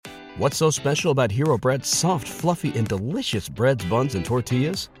What's so special about Hero Bread's soft, fluffy, and delicious breads, buns, and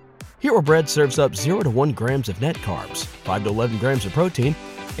tortillas? Hero Bread serves up 0 to 1 grams of net carbs, 5 to 11 grams of protein,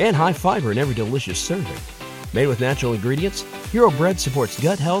 and high fiber in every delicious serving. Made with natural ingredients, Hero Bread supports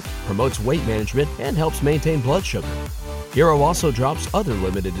gut health, promotes weight management, and helps maintain blood sugar. Hero also drops other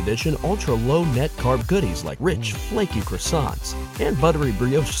limited edition ultra-low net carb goodies like rich, flaky croissants and buttery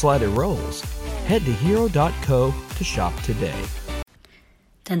brioche slider rolls. Head to hero.co to shop today.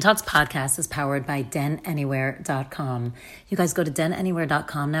 Den Talks podcast is powered by denanywhere.com. You guys go to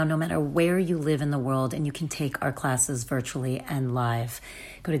denanywhere.com now, no matter where you live in the world, and you can take our classes virtually and live.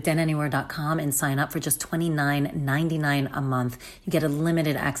 Go to denanywhere.com and sign up for just $29.99 a month. You get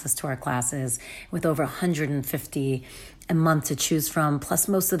unlimited access to our classes with over 150 a month to choose from. Plus,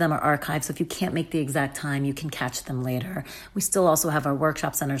 most of them are archived, so if you can't make the exact time, you can catch them later. We still also have our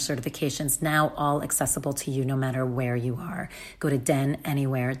workshops and our certifications, now all accessible to you no matter where you are. Go to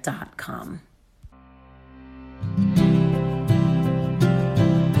denanywhere.com.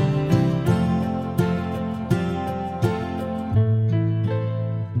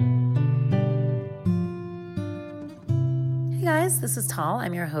 Hey guys, this is Tal.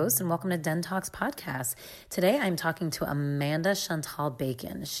 I'm your host, and welcome to Den Talks podcast. Today, I'm talking to Amanda Chantal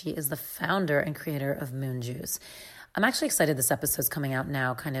Bacon. She is the founder and creator of Moon Juice. I'm actually excited this episode's coming out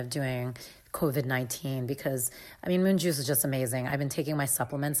now, kind of doing COVID-19, because Moon Juice is just amazing. I've been taking my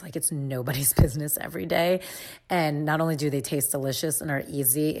supplements like it's nobody's business every day. And not only do they taste delicious and are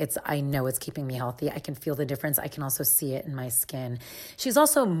easy, I know it's keeping me healthy. I can feel the difference. I can also see it in my skin. She's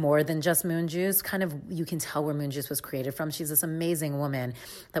also more than just Moon Juice. Kind of, you can tell where Moon Juice was created from. She's this amazing woman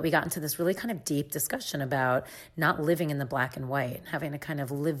that we got into this really kind of deep discussion about not living in the black and white, having to kind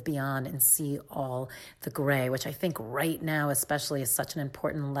of live beyond and see all the gray, which I think right now especially is such an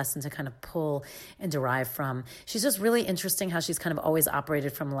important lesson to kind of pull and derive from. She's just really interesting how she's kind of always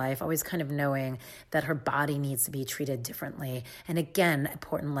operated from life, always kind of knowing that her body needs to be treated differently. And again,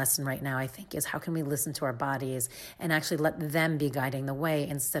 important lesson right now, I think, is how can we listen to our bodies and actually let them be guiding the way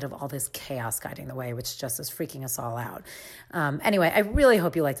instead of all this chaos guiding the way, which just is freaking us all out. Anyway, I really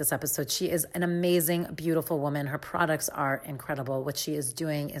hope you like this episode. She is an amazing, beautiful woman. Her products are incredible. What she is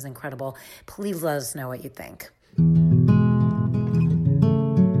doing is incredible. Please let us know what you think.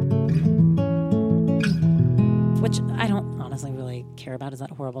 Which I don't honestly really care about. Is that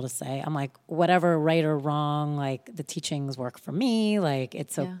horrible to say? I'm like, whatever, right or wrong, like the teachings work for me, like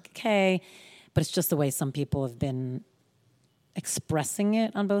it's okay. But it's just the way some people have been expressing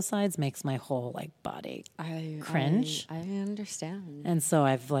it on both sides makes my whole like body cringe. I understand. And so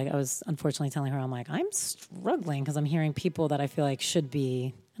I was unfortunately telling her, I'm like, I'm struggling because I'm hearing people that I feel like should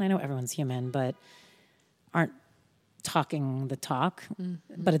be, and I know everyone's human, but aren't talking the talk,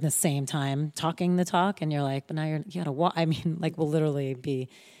 but at the same time talking the talk, and you're like, but now you gotta walk. We'll literally be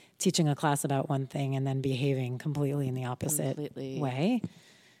teaching a class about one thing and then behaving completely in the opposite way,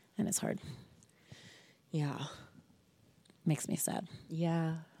 and it's hard. Yeah, makes me sad.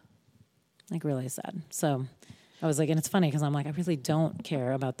 Yeah, like really sad. So I was like, and it's funny because I'm like, I really don't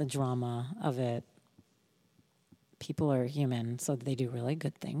care about the drama of it. People are human, so they do really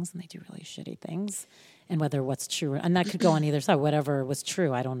good things and they do really shitty things. And whether what's true, and that could go on either side. Whatever was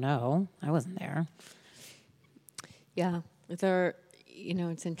true, I don't know. I wasn't there. Yeah.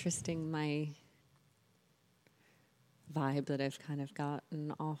 It's interesting, my vibe that I've kind of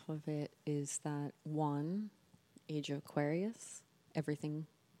gotten off of it is that, one, age of Aquarius, everything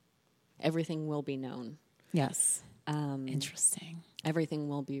will be known. Yes. Interesting. Everything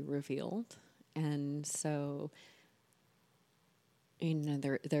will be revealed. And so,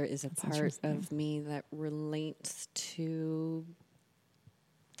 there is a part of me that relates to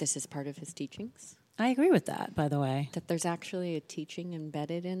this is part of his teachings. I agree with that, by the way. That there's actually a teaching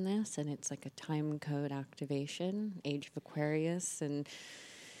embedded in this, and it's like a time code activation, age of Aquarius, and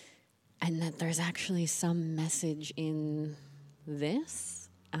that there's actually some message in this.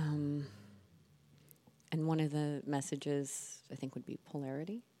 And one of the messages, I think, would be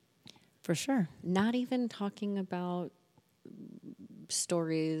polarity. For sure. Not even talking about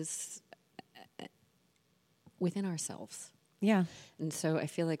stories within ourselves. Yeah. And so I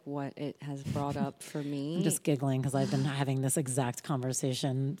feel like what it has brought up for me... I'm just giggling because I've been having this exact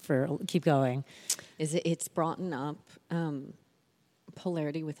conversation keep going. It's brought up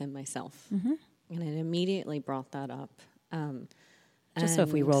polarity within myself. Mm-hmm. And it immediately brought that up. Just so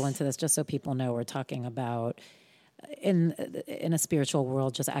if we roll into this, just so people know, we're talking about... In a spiritual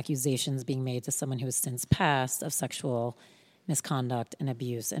world, just accusations being made to someone who has since passed of sexual misconduct and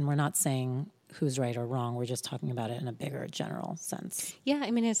abuse. And we're not saying who's right or wrong. We're just talking about it in a bigger general sense. Yeah,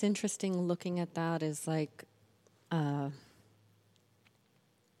 it's interesting looking at that as like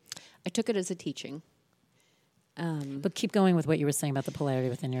I took it as a teaching. But keep going with what you were saying about the polarity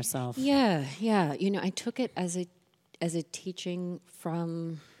within yourself. Yeah. I took it as a teaching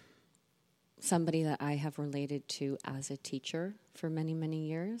from somebody that I have related to as a teacher for many, many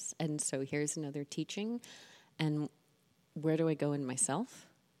years. And so here's another teaching. And where do I go in myself?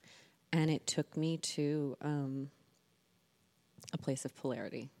 And it took me to a place of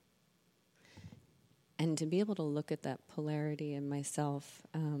polarity. And to be able to look at that polarity in myself,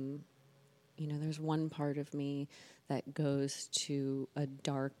 there's one part of me that goes to a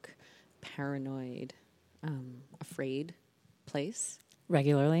dark, paranoid, afraid place.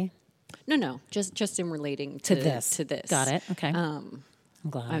 Regularly? No, just in relating to this. Got it. Okay. I'm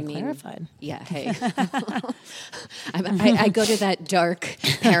glad I clarified. Yeah, hey. I go to that dark,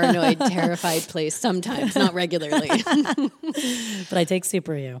 paranoid, terrified place sometimes, not regularly. But I take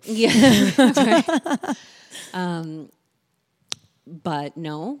Super U. Yeah, that's right. But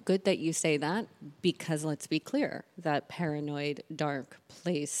no, good that you say that, because let's be clear, that paranoid, dark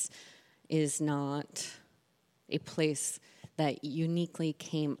place is not a place that uniquely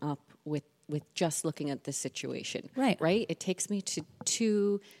came up with just looking at the situation. Right? It takes me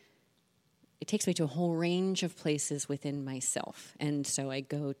to a whole range of places within myself. And so I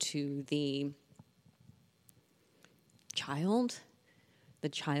go to the child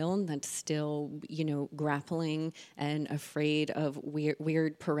that's still, grappling and afraid of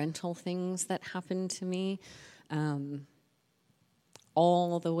weird parental things that happen to me,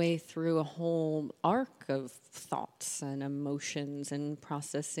 all the way through a whole arc of thoughts and emotions and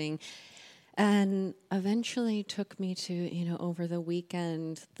processing. And eventually took me to, over the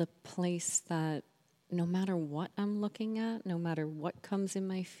weekend, the place that no matter what I'm looking at, no matter what comes in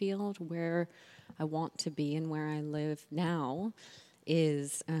my field, where I want to be and where I live now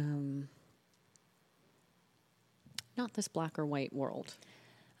is not this black or white world.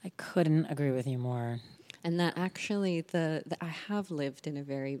 I couldn't agree with you more. And that actually, I have lived in a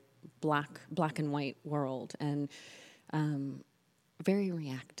very black and white world, and very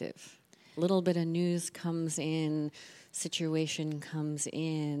reactive. Little bit of news comes in, situation comes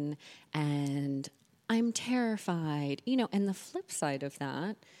in, and I'm terrified. And the flip side of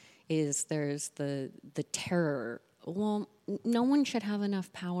that is there's the terror. Well, no one should have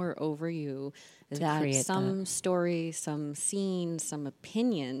enough power over you that some story, some scene, some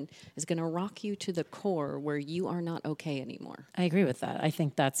opinion is going to rock you to the core where you are not okay anymore. I agree with that. I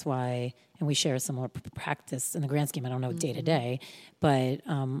think that's why, and we share a similar practice in the grand scheme. I don't know day to day, but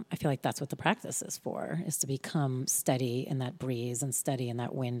I feel like that's what the practice is for, is to become steady in that breeze and steady in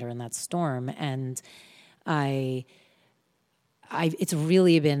that wind or in that storm. And it's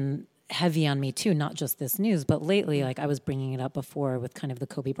really been heavy on me too, not just this news, but lately, like I was bringing it up before with kind of the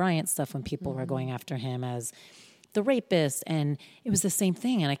Kobe Bryant stuff when people were going after him as the rapist, and it was the same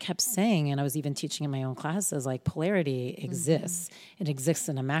thing. And I kept saying, and I was even teaching in my own classes, like polarity exists. It exists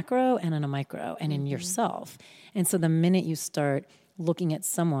in a macro and in a micro and in yourself. And so the minute you start looking at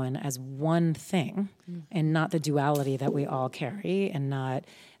someone as one thing and not the duality that we all carry and not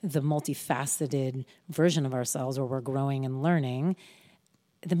the multifaceted version of ourselves where we're growing and learning,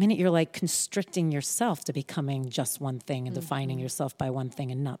 the minute you're like constricting yourself to becoming just one thing and defining yourself by one thing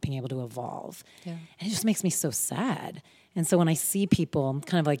and not being able to evolve. Yeah. And it just makes me so sad. And so when I see people,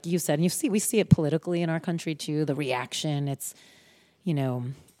 kind of like you said, and we see it politically in our country too, the reaction, it's, a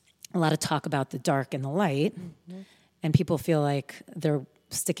lot of talk about the dark and the light, and people feel like they're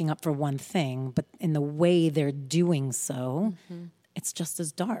sticking up for one thing, but in the way they're doing so, it's just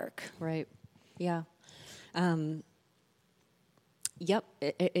as dark. Right. Yeah. Yep,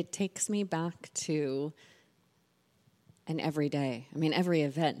 it takes me back to an everyday. I mean, every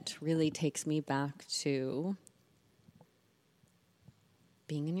event really takes me back to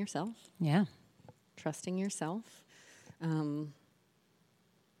being in yourself. Yeah. Trusting yourself.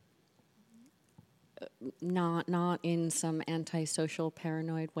 Not in some antisocial,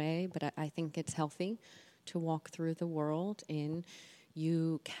 paranoid way, but I think it's healthy to walk through the world in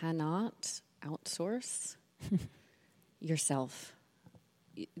you cannot outsource yourself.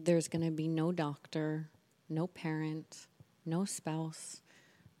 There's going to be no doctor, no parent, no spouse,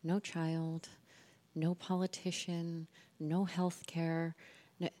 no child, no politician, no health care.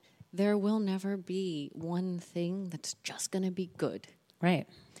 There will never be one thing that's just going to be good. Right.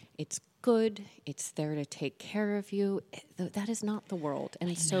 It's good. It's there to take care of you. That is not the world.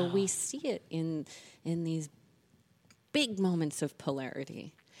 And so we see it in these big moments of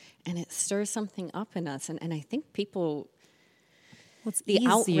polarity. And it stirs something up in us. And I think people... Well, the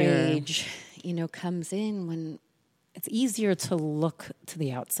outrage, comes in when it's easier to look to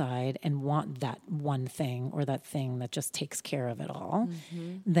the outside and want that one thing or that thing that just takes care of it all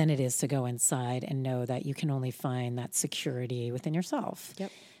than it is to go inside and know that you can only find that security within yourself.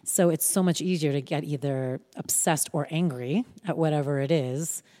 Yep. So it's so much easier to get either obsessed or angry at whatever it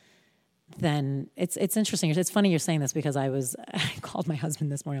is. Then it's interesting. It's funny you're saying this because I called my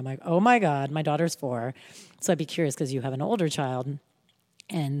husband this morning. I'm like, oh my God, my daughter's 4. So I'd be curious because you have an older child.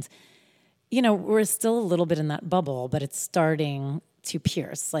 And, we're still a little bit in that bubble, but it's starting to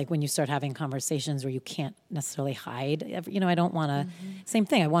pierce. Like when you start having conversations where you can't necessarily hide. I don't want to, same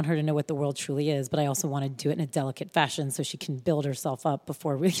thing. I want her to know what the world truly is, but I also want to do it in a delicate fashion so she can build herself up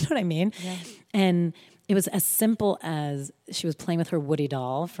before we, you know what I mean? Yeah. And it was as simple as she was playing with her Woody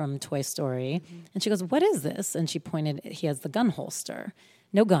doll from Toy Story. And she goes, what is this? And she pointed, he has the gun holster.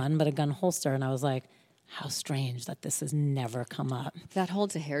 No gun, but a gun holster. And I was like, how strange that this has never come up. That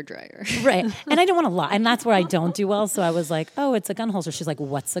holds a hairdryer. Right. And I didn't want to lie. And that's where I don't do well. So I was like, oh, it's a gun holster. She's like,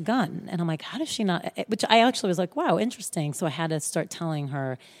 what's a gun? And I'm like, how does she not? Which I actually was like, wow, interesting. So I had to start telling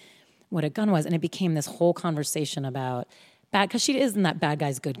her what a gun was. And it became this whole conversation about bad, because she is in that bad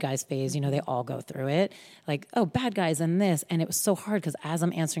guys, good guys phase. They all go through it. Like, oh, bad guys and this. And it was so hard because as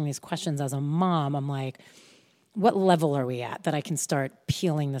I'm answering these questions as a mom, I'm like, what level are we at that I can start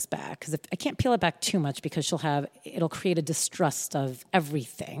peeling this back? Because if I can't peel it back too much because it'll create a distrust of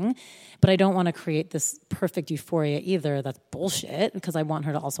everything. But I don't want to create this perfect euphoria either. That's bullshit, because I want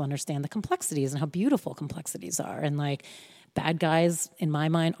her to also understand the complexities and how beautiful complexities are. And like, bad guys, in my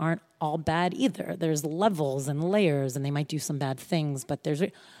mind, aren't all bad either. There's levels and layers, and they might do some bad things, but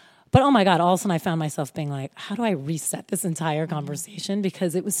oh my God, all of a sudden I found myself being like, how do I reset this entire conversation?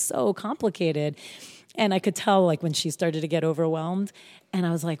 Because it was so complicated. And I could tell, like, when she started to get overwhelmed, and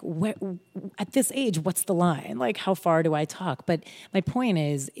I was like, at this age, what's the line? Like, how far do I talk? But my point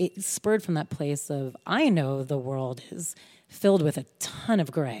is, it spurred from that place of, I know the world is filled with a ton of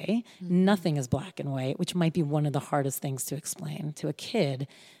gray. Nothing is black and white, which might be one of the hardest things to explain to a kid.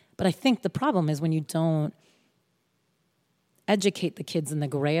 But I think the problem is when you don't educate the kids in the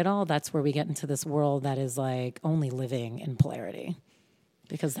gray at all, that's where we get into this world that is like only living in polarity.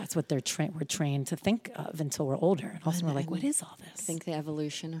 Because that's what we're trained to think of until we're older. And also we're like, what is all this? I think the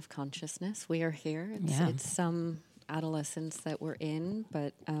evolution of consciousness. We are here. It's some adolescence that we're in,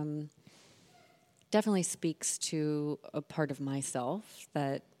 but definitely speaks to a part of myself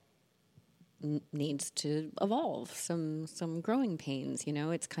that needs to evolve. Some growing pains.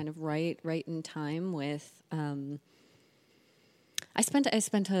 It's kind of right in time with. I spent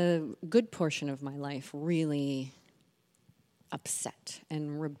a good portion of my life really upset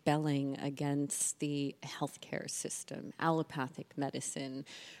and rebelling against the healthcare system, allopathic medicine,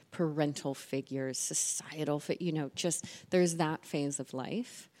 parental figures, societal, just there's that phase of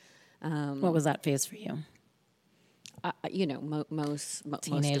life. What was that phase for you? Most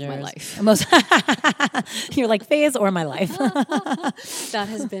Teenagers. of my life. You're like, phase or my life? That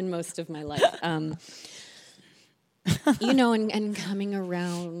has been most of my life. And coming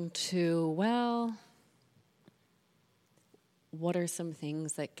around to, well, what are some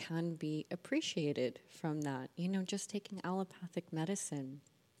things that can be appreciated from that? Just taking allopathic medicine.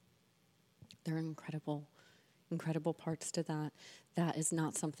 There are incredible parts to that. That is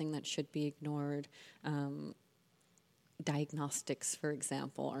not something that should be ignored. Diagnostics, for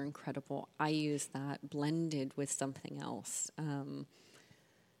example, are incredible. I use that blended with something else.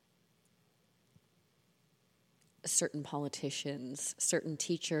 Certain politicians, certain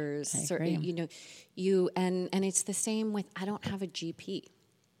teachers, certain, and it's the same with, I don't have a GP.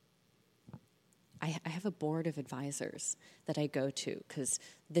 I have a board of advisors that I go to because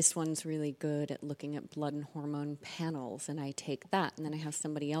this one's really good at looking at blood and hormone panels, and I take that. And then I have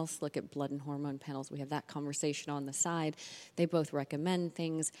somebody else look at blood and hormone panels. We have that conversation on the side. They both recommend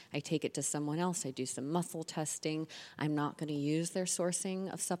things. I take it to someone else. I do some muscle testing. I'm not going to use their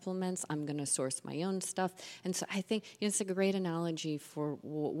sourcing of supplements. I'm going to source my own stuff. And so I think it's a great analogy for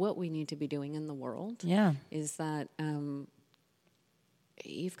what we need to be doing in the world. Yeah. Is that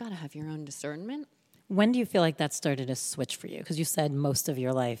you've got to have your own discernment. When do you feel like that started to switch for you? Because you said most of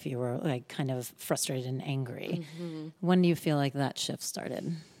your life you were like kind of frustrated and angry. Mm-hmm. When do you feel like that shift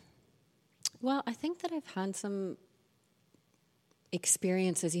started? Well, I think that I've had some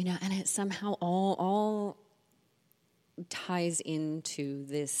experiences, and it somehow all ties into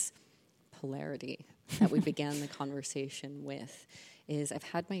this polarity that we began the conversation with. Is I've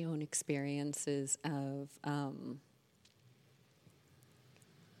had my own experiences of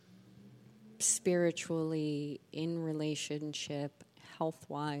spiritually, in relationship,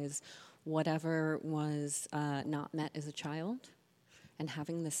 health-wise, whatever was not met as a child, and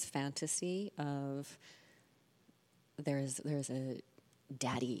having this fantasy of there's a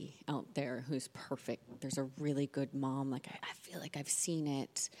daddy out there who's perfect. There's a really good mom. Like I feel like I've seen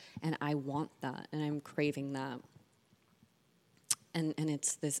it, and I want that, and I'm craving that. And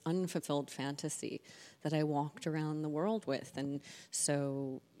it's this unfulfilled fantasy that I walked around the world with. And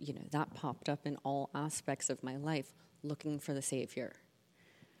so, that popped up in all aspects of my life, looking for the savior,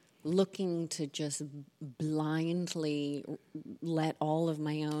 looking to just blindly let all of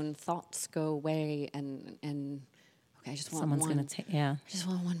my own thoughts go away and okay, I just want Someone's one. Gonna I just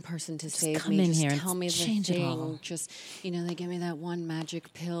want one person to Just save come me. in Just here tell and me the change it all. thing. Just they give me that one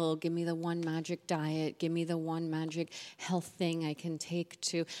magic pill. Give me the one magic diet. Give me the one magic health thing I can take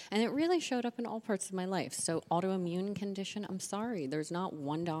to. And it really showed up in all parts of my life. So autoimmune condition. I'm sorry, there's not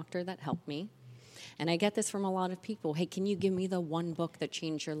one doctor that helped me. And I get this from a lot of people. Hey, can you give me the one book that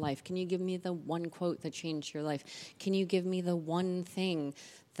changed your life? Can you give me the one quote that changed your life? Can you give me the one thing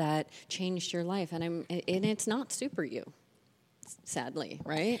that changed your life? And it's not super you, sadly,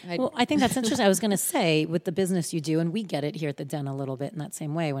 right? Well, I think that's interesting. I was going to say, with the business you do, and we get it here at the Den a little bit in that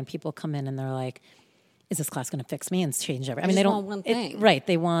same way, when people come in and they're like, is this class going to fix me and change everything? I mean, just they don't want one thing. right.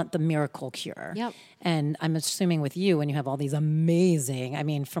 They want the miracle cure. Yep. And I'm assuming with you, when you have all these amazing, I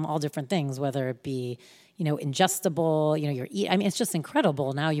mean, from all different things, whether it be, ingestible, I mean, it's just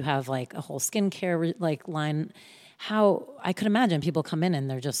incredible. Now you have like a whole skincare line. How I could imagine people come in and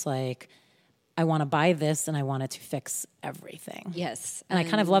they're just like, I want to buy this and I want it to fix everything. Yes. And I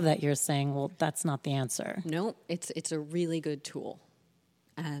kind of love that you're saying, well, that's not the answer. No, it's a really good tool.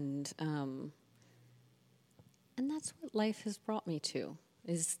 And that's what life has brought me to,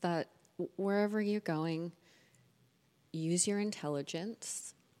 is that wherever you're going, use your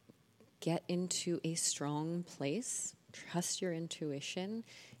intelligence, get into a strong place, trust your intuition,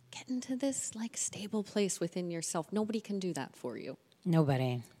 get into this stable place within yourself. Nobody can do that for you.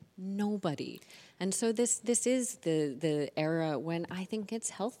 Nobody. And so this is the era when I think it's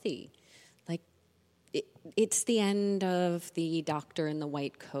healthy. It's the end of the doctor in the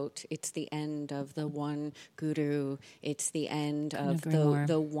white coat. It's the end of the one guru. It's the end of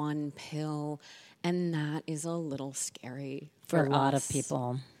the one pill. And that is a little scary For a lot us. of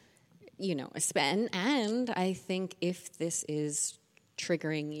people. And I think if this is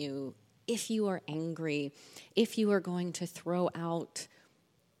triggering you, if you are angry, if you are going to throw out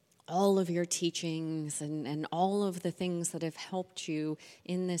all of your teachings and all of the things that have helped you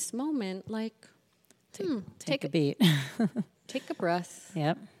in this moment, Take a beat. Take a breath.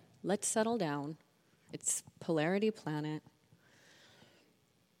 Yep. Let's settle down. It's Polarity Planet.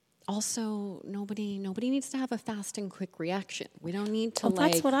 Also, nobody needs to have a fast and quick reaction. We don't need to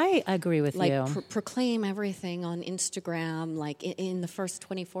that's what I agree with you. Proclaim everything on Instagram in the first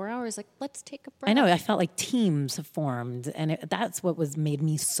 24 hours. Let's take a breath. I know. I felt like teams have formed, and that's what made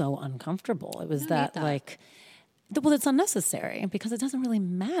me so uncomfortable. It was that. Well, it's unnecessary because it doesn't really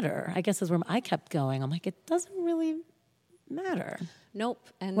matter. I guess is where I kept going. I'm like, it doesn't really matter. Nope.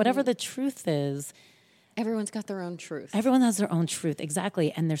 And whatever the truth is, everyone's got their own truth. Everyone has their own truth,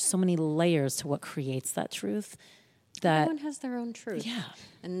 exactly. And there's so many layers to what creates that truth. That everyone has their own truth. Yeah.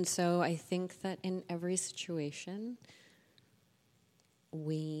 And so I think that in every situation,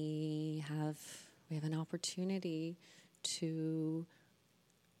 we have an opportunity to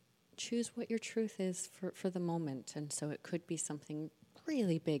choose what your truth is for the moment. And so it could be something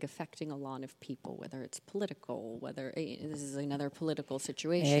really big affecting a lot of people, whether it's political, this is another political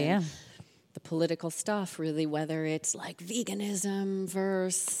situation. Yeah. The political stuff, really, whether it's veganism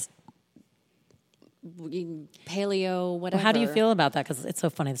versus paleo, whatever. Well, how do you feel about that? Because it's so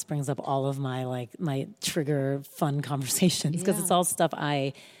funny. This brings up all of my my trigger fun conversations because it's all stuff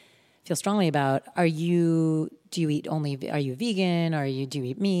I feel strongly about. Are you vegan? Do you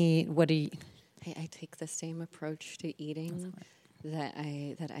eat meat? What do you? I take the same approach to eating that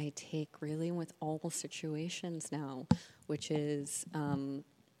I take really with all situations now, which is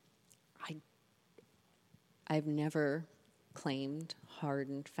I've never claimed hard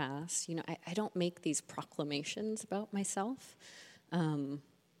and fast. I don't make these proclamations about myself. Me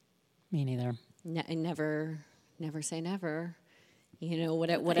neither. I never say never.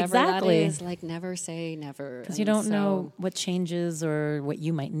 Whatever exactly. that is, never say never. Because you don't know what changes or what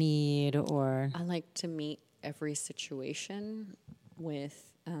you might need or... I like to meet every situation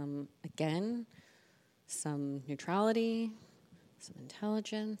with, again, some neutrality, some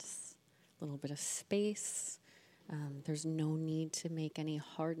intelligence, a little bit of space. There's no need to make any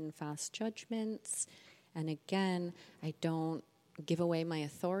hard and fast judgments. And again, I don't give away my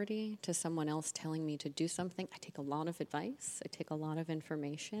authority to someone else telling me to do something. I take a lot of advice. I take a lot of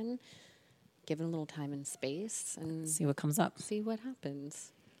information, give it a little time and space, and see what comes up. See what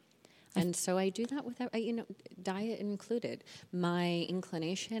happens. And so I do that without, diet included. My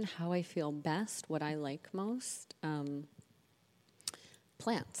inclination, how I feel best, what I like most,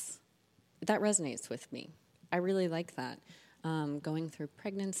 plants. That resonates with me. I really like that. Going through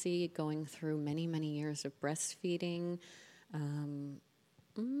pregnancy, going through many, many years of breastfeeding,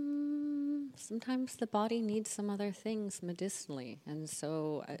 sometimes the body needs some other things medicinally. And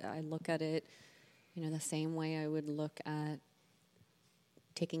so I look at it, the same way I would look at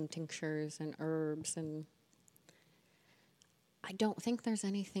taking tinctures and herbs. And I don't think there's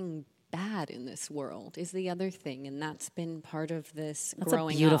anything bad in this world is the other thing. And that's been part of this growing up.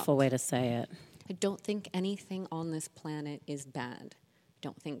 That's a beautiful way to say it. I don't think anything on this planet is bad. I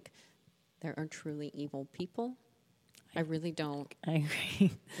don't think there are truly evil people. I really don't. I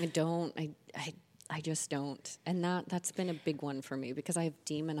agree. I don't. I just don't. And that's been a big one for me because I've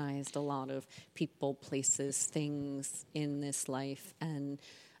demonized a lot of people, places, things in this life. And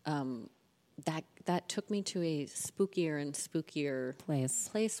that took me to a spookier and spookier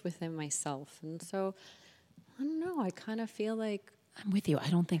place within myself. And so, I don't know, I kind of feel like I'm with you. I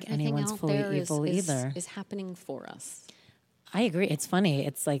don't think anyone's fully evil either. Is happening for us. I agree. It's funny.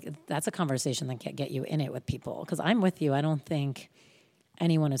 It's like that's a conversation that can get you in it with people. Because I'm with you. I don't think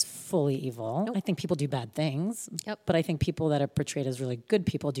anyone is fully evil. Nope. I think people do bad things. Yep. But I think people that are portrayed as really good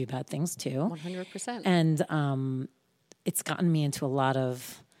people do bad things too. 100%. And it's gotten me into a lot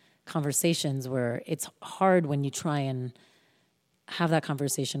of conversations where it's hard when you try and have that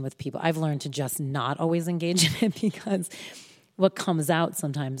conversation with people. I've learned to just not always engage in it because what comes out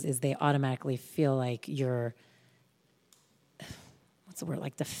sometimes is they automatically feel like you're, what's the word,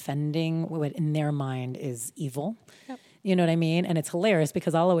 like defending what in their mind is evil. Yep. You know what I mean? And it's hilarious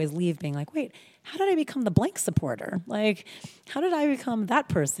because I'll always leave being like, wait, how did I become the blank supporter? Like, how did I become that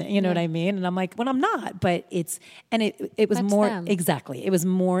person? You know what I mean? And I'm like, well, I'm not. But it was that's more, them. Exactly. It was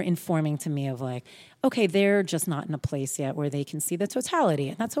more informing to me of like, okay, they're just not in a place yet where they can see the totality.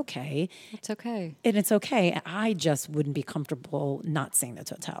 And that's okay. It's okay. And it's okay. I just wouldn't be comfortable not seeing the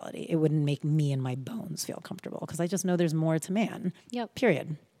totality. It wouldn't make me and my bones feel comfortable because I just know there's more to man. Yep.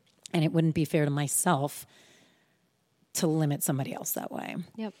 Period. And it wouldn't be fair to myself to limit somebody else that way.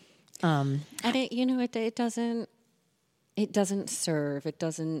 Yep. And it doesn't serve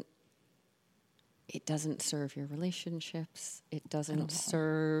your relationships. It doesn't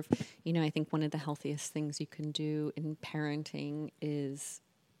serve, I think one of the healthiest things you can do in parenting is,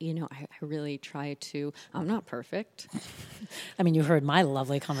 I really try to, I'm not perfect. I mean, you heard my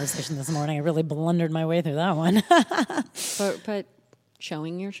lovely conversation this morning. I really blundered my way through that one. but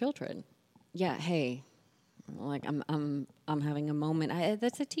showing your children, yeah, hey, like I'm having a moment.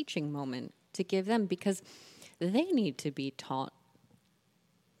 That's a teaching moment to give them because they need to be taught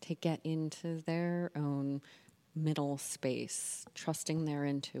to get into their own middle space, trusting their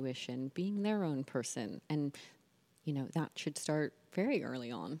intuition, being their own person. And, that should start very early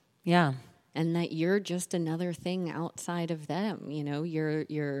on. Yeah. And that you're just another thing outside of them.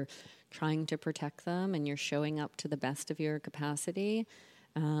 You're trying to protect them and you're showing up to the best of your capacity.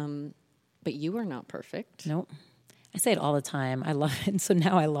 But you are not perfect. Nope. I say it all the time. I love it. And so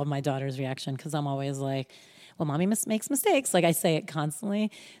now I love my daughter's reaction because I'm always like, well, mommy makes mistakes. Like I say it constantly.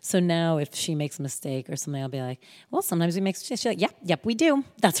 So now if she makes a mistake or something, I'll be like, well, sometimes we make mistakes. She's like, yep, we do.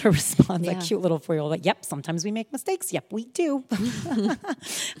 That's her response. Yeah. Like cute little 4-year-old. Like, yep, sometimes we make mistakes. Yep, we do.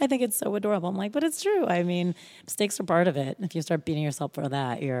 I think it's so adorable. I'm like, but it's true. I mean, mistakes are part of it. If you start beating yourself for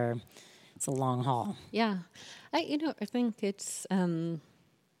that, it's a long haul. Yeah. I think it's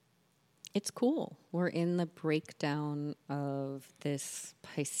cool. We're in the breakdown of this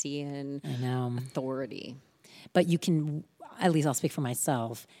Piscean authority. But you can, at least I'll speak for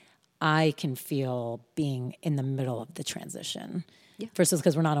myself, I can feel being in the middle of the transition. Yeah. Versus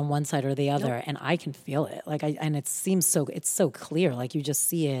because we're not on one side or the other. Nope. And I can feel it. And it seems it's so clear. Like you just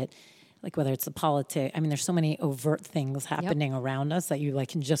see it, like whether it's the politics. I mean, there's so many overt things happening around us that you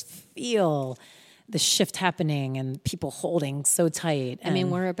can just feel the shift happening and people holding so tight. I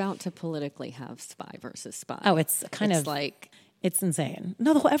mean, we're about to politically have spy versus spy. Oh, it's it's insane.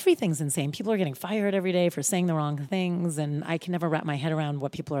 No, everything's insane. People are getting fired every day for saying the wrong things, and I can never wrap my head around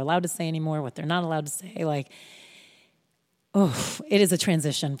what people are allowed to say anymore, what they're not allowed to say. It is a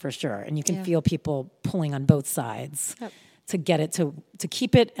transition for sure, and you can feel people pulling on both sides to get it to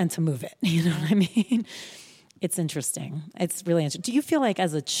keep it and to move it. You know what I mean? It's interesting. It's really interesting. Do you feel like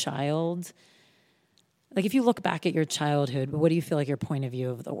as a child? Like if you look back at your childhood, what do you feel like your point of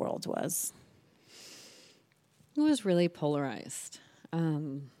view of the world was? It was really polarized.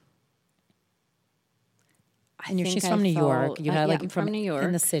 And she's from New York. You had I'm from New York.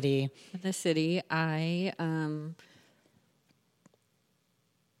 In the city. In the city.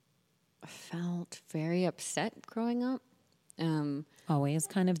 felt very upset growing up. Always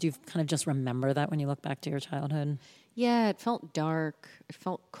kind of? Do you kind of just remember that when you look back to your childhood? Yeah, it felt dark. It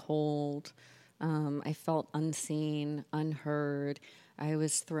felt cold. I felt unseen, unheard. I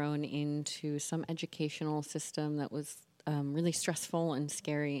was thrown into some educational system that was really stressful and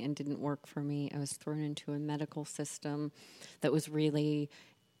scary and didn't work for me. I was thrown into a medical system that was really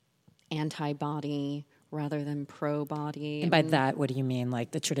anti-body rather than pro-body. And by that, what do you mean?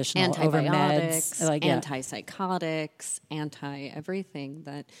 Like the traditional over meds? Antibiotics, antipsychotics, anti-everything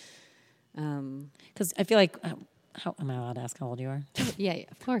that... Because I feel like... How am I allowed to ask how old you are? Yeah,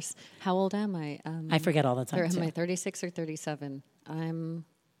 of course. How old am I? I forget all the time. Am I 36 or 37? I'm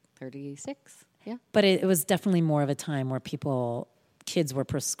 36. Yeah. But it was definitely more of a time where kids were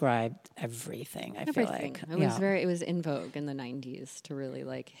prescribed everything. I feel like it was in vogue in the 90s to really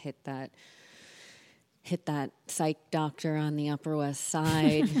like hit that psych doctor on the Upper West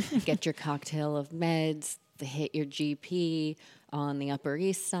Side, get your cocktail of meds, hit your GP on the Upper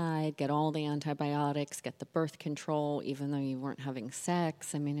East Side, get all the antibiotics, get the birth control, even though you weren't having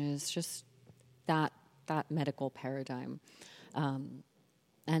sex. I mean, it was just that medical paradigm.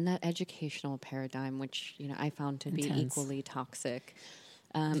 And that educational paradigm, which, I found to be equally toxic.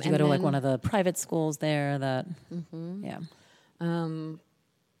 Did you go to like one of the private schools there that, yeah. And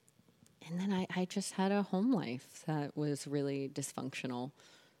then I just had a home life that was really dysfunctional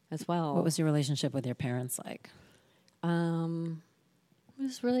as well. What was your relationship with your parents like? It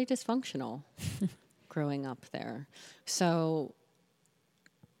was really dysfunctional growing up there. So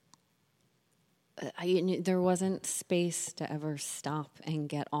there wasn't space to ever stop and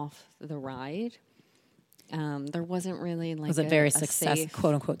get off the ride. There wasn't really like was it very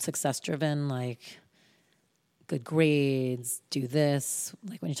quote unquote success driven, like good grades, do this?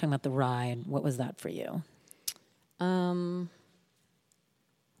 Like when you're talking about the ride, what was that for you?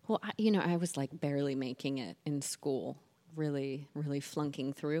 Well, I was like barely making it in school, really, really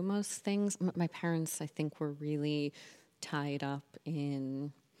flunking through most things. My parents, I think, were really tied up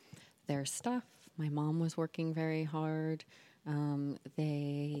in their stuff. My mom was working very hard.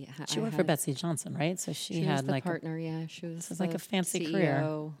 She worked for Betsy Johnson, right? So she had was the like partner. She was like a fancy CEO.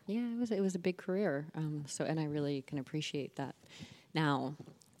 career. Yeah, it was a big career. And I really can appreciate that now.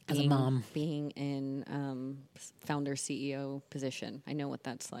 As a mom, being in founder CEO position, I know what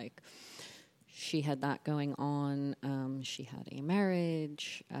that's like. She had that going on. She had a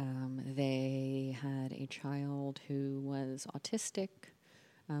marriage. They had a child who was autistic,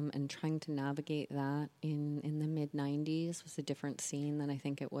 and trying to navigate that in the mid 90s was a different scene than I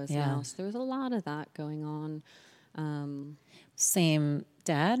think it was now. So there was a lot of that going on. Same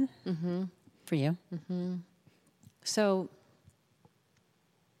dad for you. Mm-hmm. So.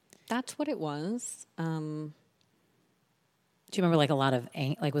 That's what it was. Do you remember like a lot of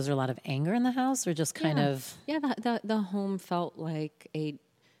was there a lot of anger in the house, or just kind of? Yeah, the home felt like a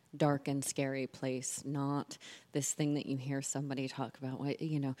dark and scary place, not this thing that you hear somebody talk about,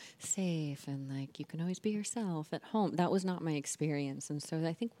 safe and like you can always be yourself at home. That was not my experience, and so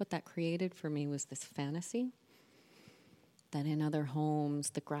I think what that created for me was this fantasy that in other homes,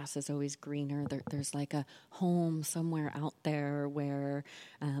 the grass is always greener. There's like a home somewhere out there where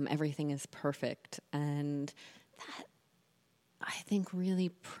everything is perfect. And that, I think, really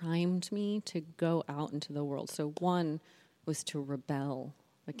primed me to go out into the world. So one was to rebel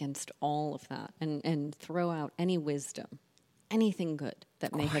against all of that and throw out any wisdom, anything good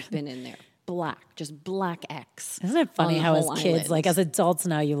that may have been in there. Just black X. Isn't it funny how as kids, like as adults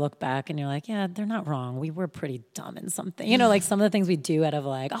now, you look back and you're like, yeah, they're not wrong. We were pretty dumb in something. Like some of the things we do out of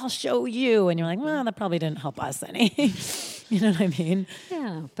like, I'll show you. And you're like, well, that probably didn't help us any. You know what I mean?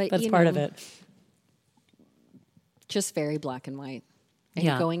 Yeah. But that's part of it. Just very black and white.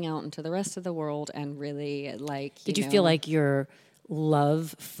 And going out into the rest of the world and really like, Did you feel like your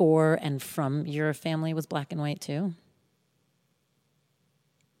love for and from your family was black and white too?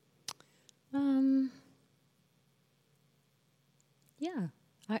 Yeah,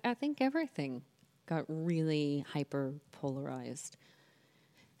 I think everything got really hyper polarized.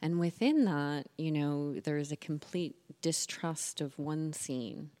 And within that, there's a complete distrust of one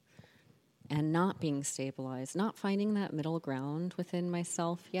scene and not being stabilized, not finding that middle ground within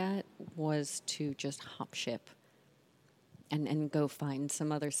myself yet was to just hop ship and go find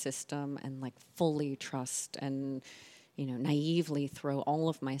some other system and like fully trust and naively throw all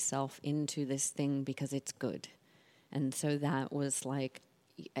of myself into this thing because it's good. And so that was like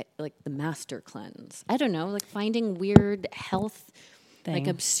the master cleanse. I don't know, like finding weird health, like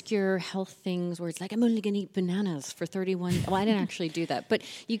obscure health things where it's like, I'm only going to eat bananas for 31. Well, I didn't actually do that, but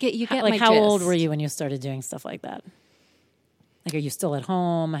you get like my how gist. old were you when you started doing stuff like that? Like, are you still at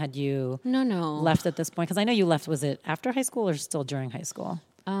home? Had you No. left at this point? Because I know you left, was it after high school or still during high school?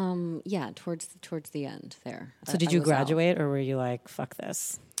 Yeah, towards the end there. So did I you was out. graduate or were you like, fuck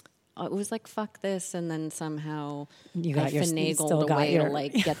this? It was like fuck this, and then somehow You got I you finagled still a got way your to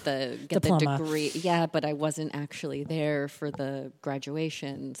like get the diploma. degree. Yeah, but I wasn't actually there for the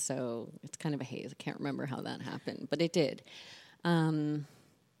graduation, so it's kind of a haze. I can't remember how that happened, but it did.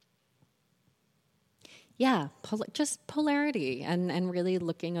 Just polarity and really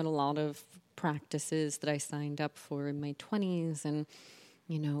looking at a lot of practices that I signed up for in my 20s and,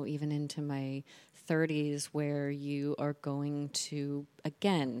 even into my 30s, where you are going to,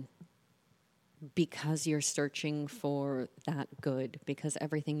 again, because you're searching for that good, because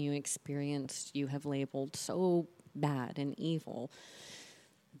everything you experienced you have labeled so bad and evil,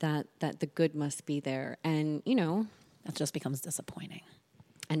 that the good must be there. And, That just becomes disappointing.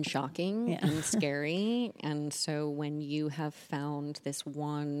 And shocking and scary. And so when you have found this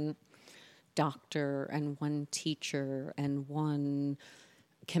one doctor and one teacher and one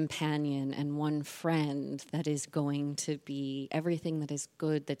companion and one friend that is going to be everything that is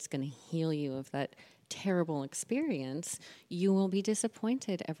good, that's going to heal you of that terrible experience, you will be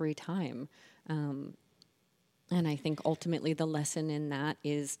disappointed every time. And I think ultimately the lesson in that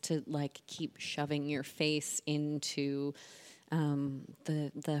is to keep shoving your face into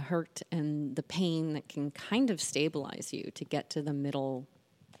the hurt and the pain that can kind of stabilize you to get to the middle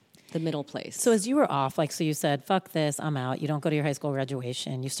place. So as you were off, so you said, fuck this, I'm out. You don't go to your high school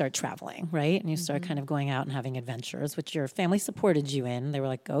graduation. You start traveling, right? And you start kind of going out and having adventures, which your family supported you in. They were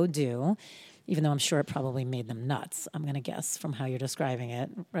like, go do. Even though I'm sure it probably made them nuts, I'm going to guess from how you're describing it,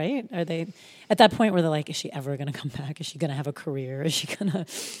 right? Are they at that point where they're like, is she ever going to come back? Is she going to have a career? Is she going to...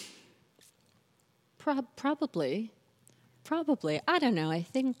 Probably. I don't know. I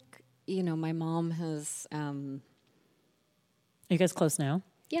think, my mom has... Are you guys close now?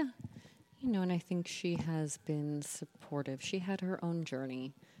 Yeah. And I think she has been supportive. She had her own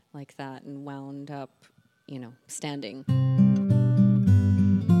journey like that and wound up, standing.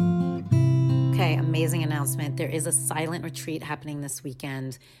 Okay, amazing announcement. There is a silent retreat happening this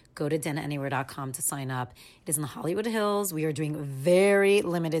weekend. Go to denanywhere.com to sign up. It is in the Hollywood Hills. We are doing very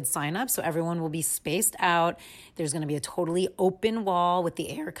limited sign-ups, so everyone will be spaced out. There's going to be a totally open wall with the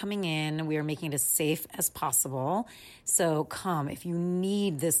air coming in. We are making it as safe as possible. So come if you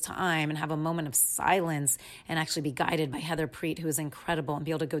need this time and have a moment of silence and actually be guided by Heather Preet, who is incredible, and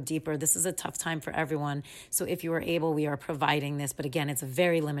be able to go deeper. This is a tough time for everyone. So if you are able, we are providing this. But again, it's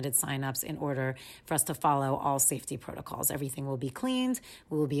very limited sign-ups in order for us to follow all safety protocols. Everything will be cleaned.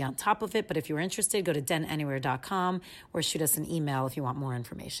 We will be on top of it. But if you're interested, go to denanywhere.com or shoot us an email if you want more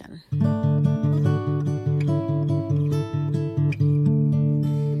information.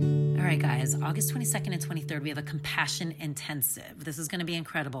 All right, guys, August 22nd and 23rd, we have a Compassion Intensive. This is going to be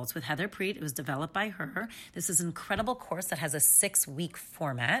incredible. It's with Heather Preet. It was developed by her. This is an incredible course that has a 6-week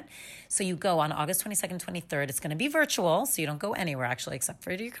format. So you go on August 22nd and 23rd. It's going to be virtual, so you don't go anywhere, actually, except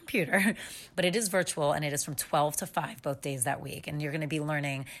for your computer. But it is virtual, and it is from 12 to 5 both days that week. And you're going to be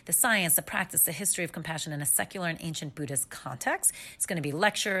learning the science, the practice, the history of compassion in a secular and ancient Buddhist context. It's going to be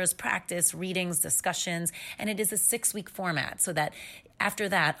lectures, practice, readings, discussions, and it is a 6-week format so that after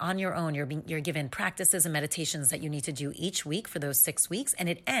that, on your own, you're given practices and meditations that you need to do each week for those 6 weeks, and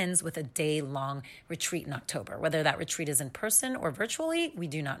it ends with a day-long retreat in October. Whether that retreat is in person or virtually, we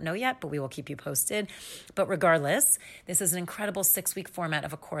do not know yet, but we will keep you posted. But regardless, this is an incredible 6-week format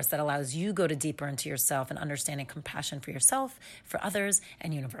of a course that allows you to go deeper into yourself and understanding compassion for yourself, for others,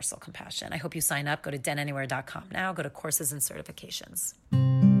 and universal compassion. I hope you sign up. Go to denanywhere.com now. Go to courses and certifications.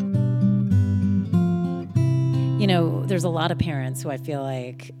 There's a lot of parents who I feel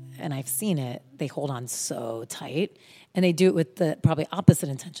like, and I've seen it, they hold on so tight and they do it with the probably opposite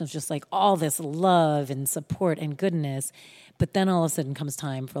intentions, just like all this love and support and goodness. But then all of a sudden comes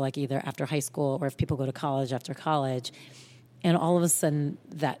time for either after high school or if people go to college, after college, and all of a sudden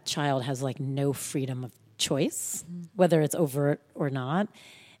that child has no freedom of choice, whether it's overt or not.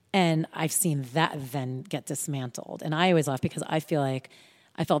 And I've seen that then get dismantled. And I always laugh because I feel like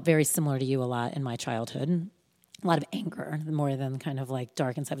I felt very similar to you a lot in my childhood. A lot of anger, more than kind of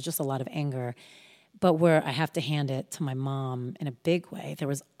dark and savage, just a lot of anger. But where I have to hand it to my mom in a big way, there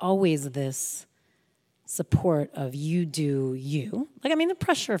was always this support of you do you. The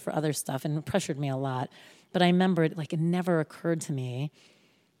pressure for other stuff, and it pressured me a lot. But I remember it never occurred to me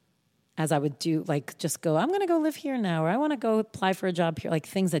as I would do, just go, I'm going to go live here now, or I want to go apply for a job here,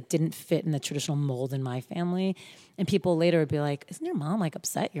 things that didn't fit in the traditional mold in my family. And people later would be like, isn't your mom,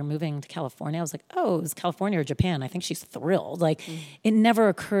 upset you're moving to California? I was like, oh, it was California or Japan. I think she's thrilled. It never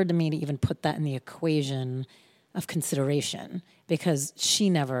occurred to me to even put that in the equation of consideration because she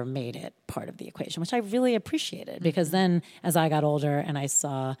never made it part of the equation, which I really appreciated because then as I got older and I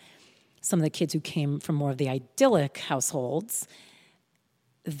saw some of the kids who came from more of the idyllic households,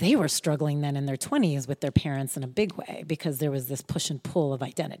 they were struggling then in their 20s with their parents in a big way because there was this push and pull of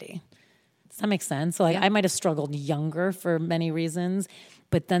identity. Does that make sense? So I might have struggled younger for many reasons,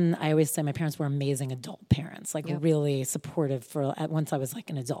 but then I always say my parents were amazing adult parents, really supportive once I was like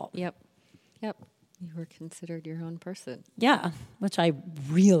an adult. Yep. You were considered your own person. Yeah, which I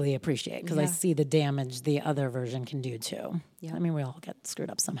really appreciate because I see the damage the other version can do too. Yeah. I mean, we all get screwed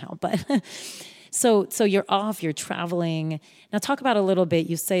up somehow, but so you're off, you're traveling. Now talk about a little bit,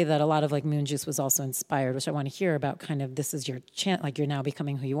 you say that a lot of like Moon Juice was also inspired, which I want to hear about kind of this is your chance, like you're now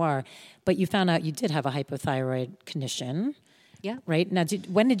becoming who you are, but you found out you did have a hypothyroid condition. Yeah. Right? Now,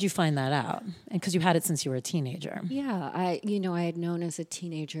 when did you find that out? And because you had it since you were a teenager. Yeah. I had known as a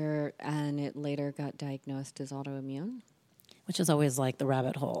teenager and it later got diagnosed as autoimmune. Which is always like the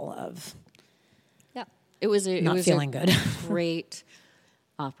rabbit hole of it was feeling good. Great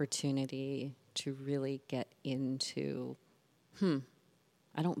opportunity to really get into,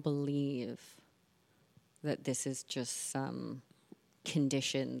 I don't believe that this is just some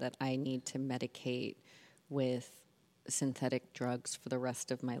condition that I need to medicate with synthetic drugs for the rest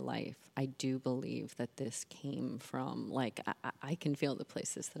of my life. I do believe that this came from, like, I can feel the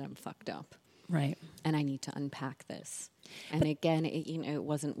places that I'm fucked up. Right. And I need to unpack this. And again, it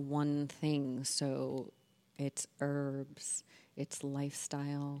wasn't one thing. So it's herbs, it's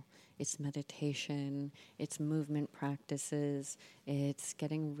lifestyle, it's meditation, it's movement practices, it's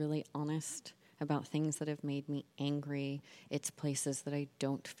getting really honest about things that have made me angry. It's places that I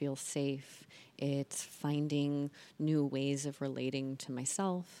don't feel safe. It's finding new ways of relating to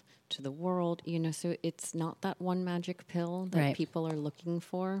myself, to the world. So it's not that one magic pill that people are looking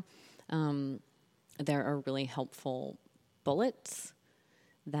for. There are really helpful bullets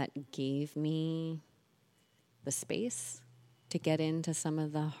that gave me the space to get into some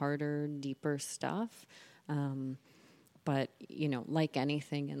of the harder, deeper stuff. But, like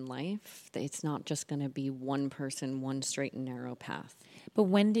anything in life, it's not just going to be one person, one straight and narrow path. But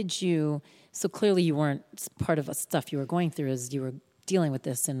when did so clearly you weren't part of the stuff you were going through as you were dealing with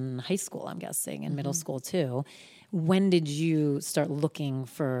this in high school, I'm guessing, and middle school too. When did you start looking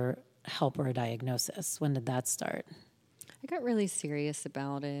for help or a diagnosis? When did that start? I got really serious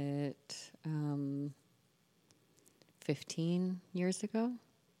about it 15 years ago.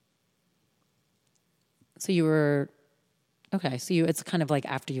 So you were... Okay, so it's kind of like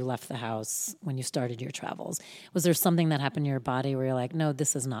after you left the house when you started your travels. Was there something that happened in your body where you're like, no,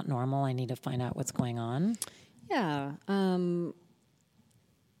 this is not normal. I need to find out what's going on? Yeah. Not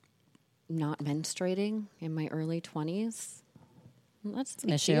menstruating in my early 20s. That's a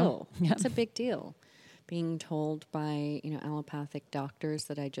big deal. Yeah. That's a big deal. Being told by, allopathic doctors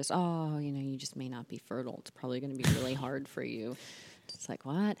that you just may not be fertile. It's probably going to be really hard for you. It's like,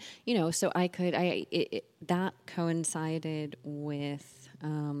 what? So that coincided with,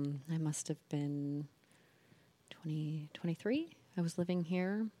 I must have been 23. I was living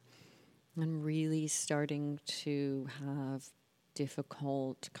here and really starting to have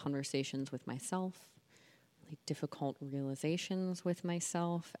difficult conversations with myself, like difficult realizations with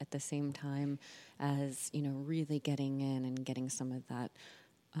myself at the same time as, really getting in and getting some of that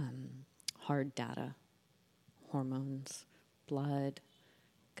hard data, hormones, blood,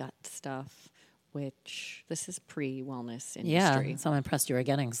 gut stuff, which this is pre-wellness industry. Yeah, so I'm impressed you were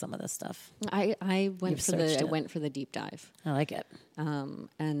getting some of this stuff. I went for the deep dive. I like it.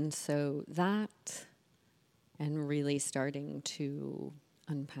 And so that, and really starting to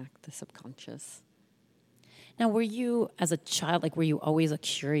unpack the subconscious. Now, were you, as a child, were you always a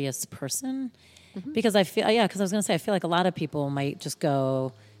curious person? Mm-hmm. Because I feel like a lot of people might just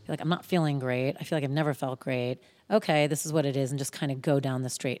go, I'm not feeling great. I feel like I've never felt great. Okay, this is what it is, and just kind of go down the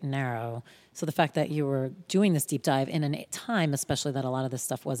straight and narrow. So the fact that you were doing this deep dive in a time, especially that a lot of this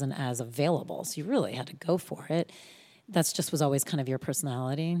stuff wasn't as available, so you really had to go for it. That's just was always kind of your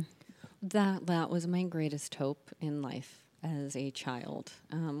personality. That was my greatest hope in life as a child,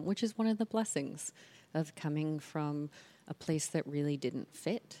 which is one of the blessings of coming from a place that really didn't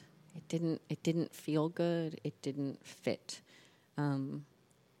fit. It didn't feel good. It didn't fit.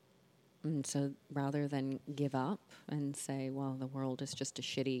 And so rather than give up and say, well, the world is just a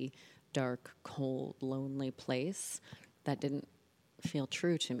shitty, dark, cold, lonely place, that didn't feel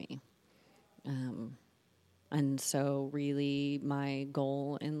true to me. And so really my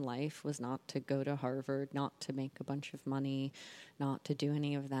goal in life was not to go to Harvard, not to make a bunch of money, not to do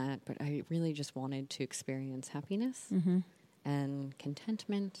any of that, but I really just wanted to experience happiness and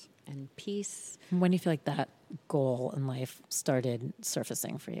contentment and peace. And when do you feel like that goal in life started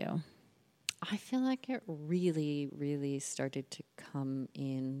surfacing for you? I feel like it really, really started to come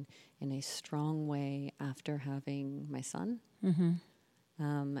in a strong way after having my son. Mm-hmm.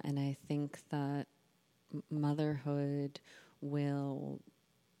 And I think that motherhood will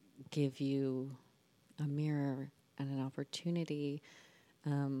give you a mirror and an opportunity,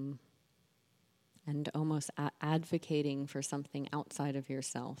 and almost advocating for something outside of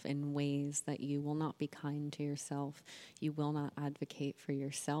yourself in ways that you will not be kind to yourself. You will not advocate for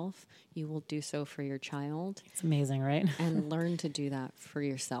yourself. You will do so for your child. It's amazing, right? And learn to do that for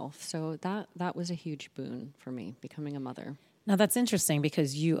yourself. So that was a huge boon for me, becoming a mother. Now that's interesting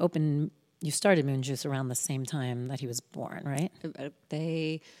because you started Moon Juice around the same time that he was born, right?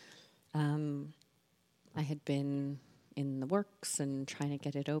 I had been in the works and trying to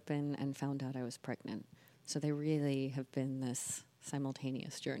get it open and found out I was pregnant. So they really have been this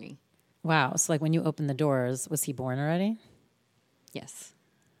simultaneous journey. Wow. So like when you opened the doors, was he born already? Yes.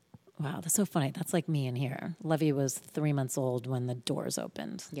 Wow, that's so funny. That's like me in here. Levy was 3 months old when the doors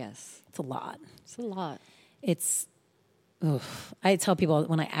opened. Yes. It's a lot. It's a lot. I tell people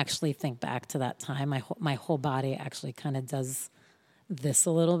when I actually think back to that time, my whole body actually kind of does this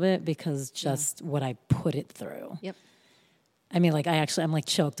a little bit because just what I put it through. Yep. I mean, like I'm like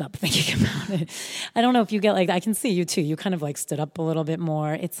choked up thinking about it. I don't know if you get like, I can see you too. You kind of like stood up a little bit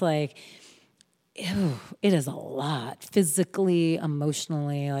more. It's like, ew, it is a lot physically,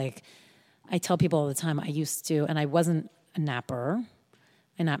 emotionally. Like I tell people all the time, I used to, and I wasn't a napper.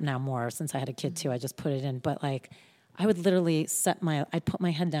 I nap now more since I had a kid too. I just put it in. But like, I would literally I'd put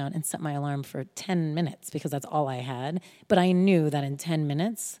my head down and set my alarm for 10 minutes because that's all I had. But I knew that in 10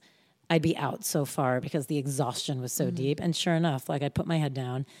 minutes, I'd be out so far because the exhaustion was so deep. And sure enough, like I'd put my head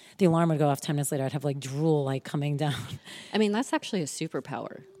down, the alarm would go off 10 minutes later. I'd have like drool like coming down. I mean, that's actually a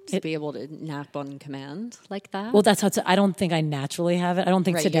superpower to be able to nap on command like that. Well, that's I don't think I naturally have it. I don't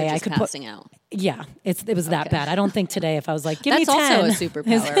think today you're I just could passing out. Yeah, it was that bad. I don't think today if I was like, give me 10. That's also a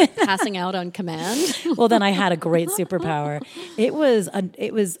superpower, passing out on command. Well, then I had a great superpower. It was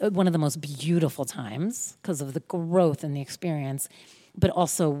one of the most beautiful times because of the growth and the experience, but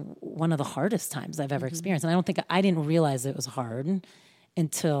also one of the hardest times I've ever experienced. And I didn't realize it was hard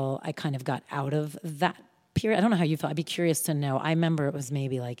until I kind of got out of that period. I don't know how you felt. I'd be curious to know. I remember it was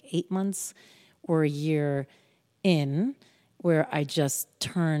maybe like 8 months or a year in where I just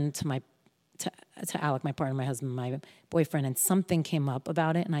turned to Alec, my partner, my husband, my boyfriend, and something came up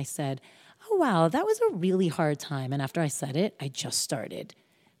about it. And I said, oh, wow, that was a really hard time. And after I said it, I just started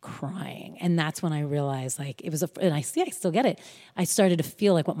crying. And that's when I realized like it was, and I still get it. I started to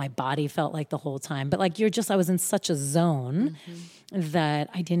feel like what my body felt like the whole time. But like I was in such a zone that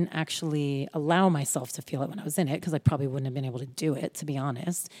I didn't actually allow myself to feel it when I was in it because I probably wouldn't have been able to do it, to be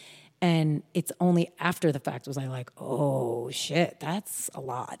honest. And it's only after the fact was I like, oh shit, that's a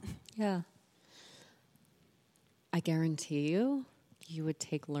lot. Yeah. I guarantee you would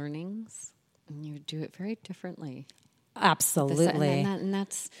take learnings and you would do it very differently. Absolutely. And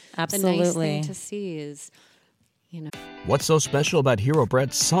that's absolutely the nice thing to see is, What's so special about Hero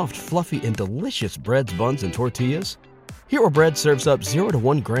Bread's soft, fluffy, and delicious breads, buns, and tortillas? Hero Bread serves up 0 to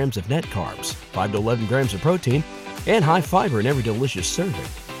 1 grams of net carbs, 5 to 11 grams of protein, and high fiber in every delicious serving.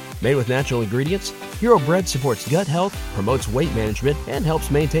 Made with natural ingredients, Hero Bread supports gut health, promotes weight management, and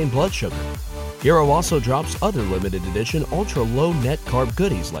helps maintain blood sugar. Hero also drops other limited edition ultra-low net carb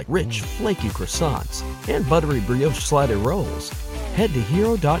goodies like rich, flaky croissants and buttery brioche slider rolls. Head to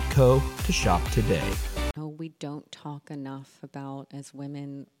hero.co to shop today. we don't talk enough about as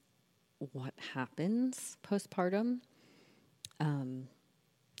women what happens postpartum.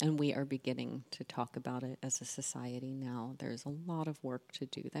 And we are beginning to talk about it as a society now. There's a lot of work to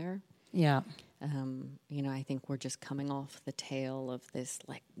do there. Yeah. I think we're just coming off the tail of this,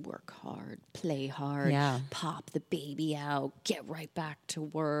 like, work hard, play hard, pop the baby out, get right back to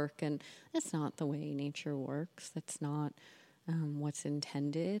work. And that's not the way nature works. That's not what's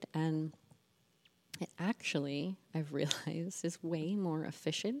intended. And it actually, I've realized, is way more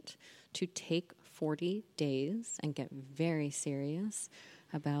efficient to take 40 days and get very serious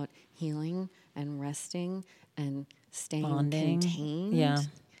about healing and resting and staying contained. Yeah.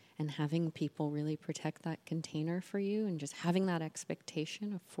 And having people really protect that container for you and just having that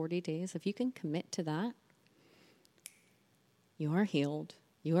expectation of 40 days. If you can commit to that, you are healed.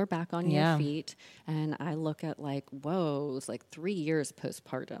 You are back on your feet. And I look at whoa, it was 3 years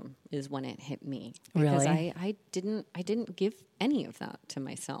postpartum is when it hit me. Because really? I didn't give any of that to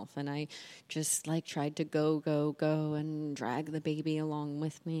myself. And I just tried to go and drag the baby along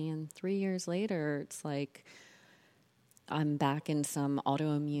with me. And 3 years later, it's I'm back in some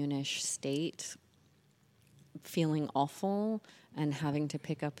autoimmune-ish state. feeling awful and having to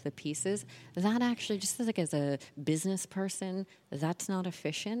pick up the pieces, that actually, just as a business person, that's not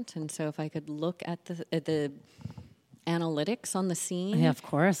efficient. And so if I could look at the analytics on the scene, Yeah, of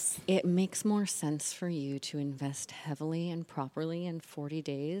course. it makes more sense for you to invest heavily and properly in 40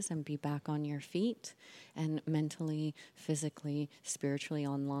 days and be back on your feet and mentally, physically, spiritually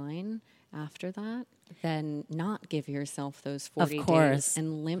online after that than not give yourself those 40 days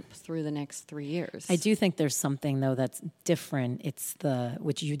and limp through the next 3 years. I do think there's something, though, that's different. It's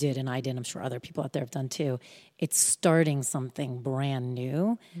which you did and I did, I'm sure other people out there have done too. It's starting something brand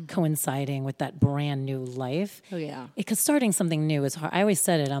new, coinciding with that brand new life. Oh, yeah. Because starting something new is hard. I always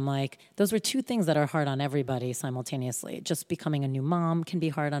said it, I'm like, those were two things that are hard on everybody simultaneously. Just becoming a new mom can be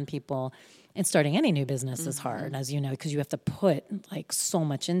hard on people. And starting any new business is hard, as you know, because you have to put like so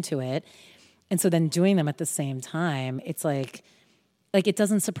much into it. And so then doing them at the same time, it's like it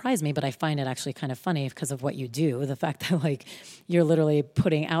doesn't surprise me, but I find it actually kind of funny because of what you do. The fact that like you're literally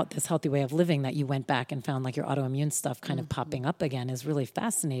putting out this healthy way of living that you went back and found like your autoimmune stuff kind of popping up again is really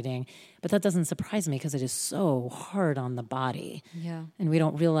fascinating. But that doesn't surprise me because it is so hard on the body. Yeah. And we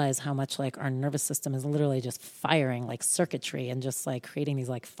don't realize how much like our nervous system is literally just firing like circuitry and just like creating these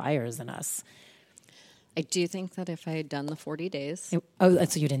like fires in us. I do think that if I had done the 40 days... so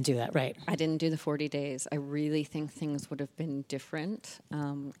you didn't do that, right? I didn't do the 40 days. I really think things would have been different.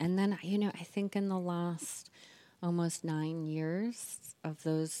 And then, I think in the last almost 9 years of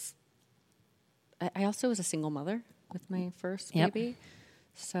those... I also was a single mother with my first baby.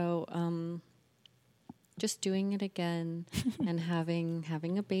 So just doing it again and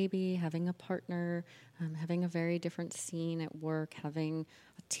having a baby, having a partner, having a very different scene at work, having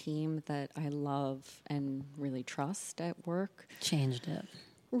a team that I love and really trust at work. Changed it.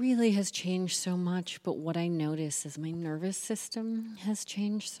 Really has changed so much. But what I notice is my nervous system has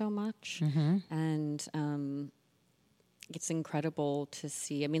changed so much. And it's incredible to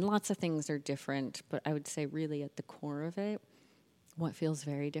see. I mean, lots of things are different, but I would say really at the core of it, what feels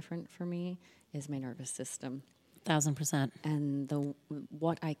very different for me is my nervous system. 1,000%. And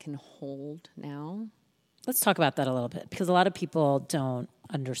what I can hold now. Let's talk about that a little bit because a lot of people don't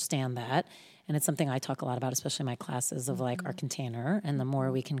understand that. And it's something I talk a lot about, especially in my classes of like our container. And the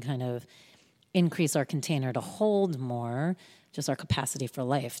more we can kind of increase our container to hold more, just our capacity for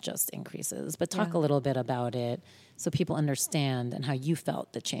life just increases. But talk a little bit about it so people understand and how you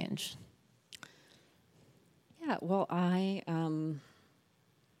felt the change. Yeah, well,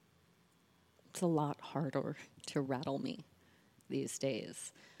 it's a lot harder to rattle me these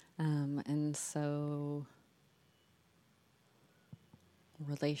days. And so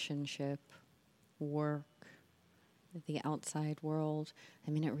relationship, work, the outside world,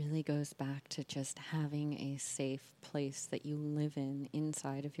 I mean, it really goes back to just having a safe place that you live in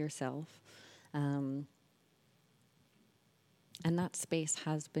inside of yourself. And that space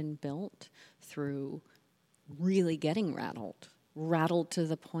has been built through really getting rattled to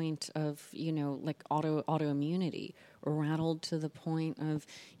the point of, like autoimmunity, or rattled to the point of,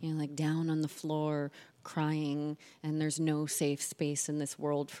 like down on the floor crying and there's no safe space in this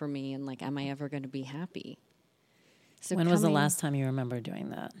world for me. And like, am I ever going to be happy? So when was the last time you remember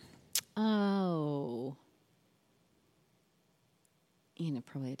doing that? Oh,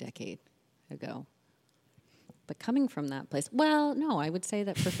 probably a decade ago. But coming from that place, well, no, I would say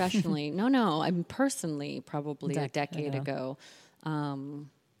that professionally, no, I'm personally probably a decade ago.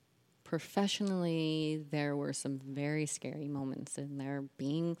 Professionally, there were some very scary moments in there,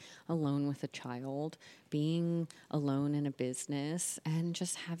 being alone with a child, being alone in a business, and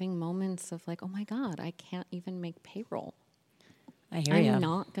just having moments of like, oh my God, I can't even make payroll. I hear you. I'm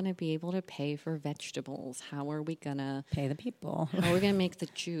not going to be able to pay for vegetables. How are we going to pay the people? How are we going to make the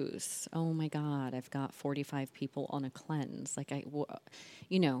juice? Oh my God, I've got 45 people on a cleanse. Like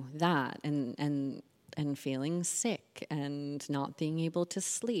that and feeling sick and not being able to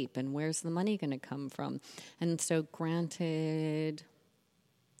sleep, and where's the money going to come from? And so granted,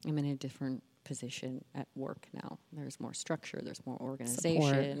 I'm in a different position at work now. There's more structure, there's more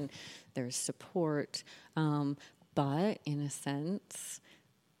organization, there's support. But in a sense,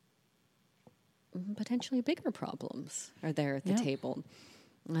 potentially bigger problems are there at the table.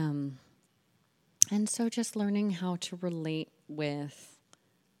 And so just learning how to relate with,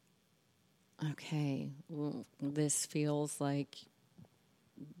 okay, well, this feels like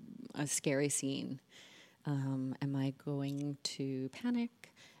a scary scene. Am I going to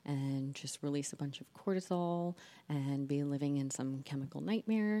panic and just release a bunch of cortisol and be living in some chemical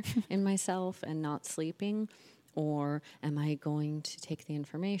nightmare in myself and not sleeping? Or am I going to take the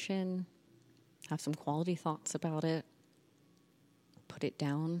information, have some quality thoughts about it, put it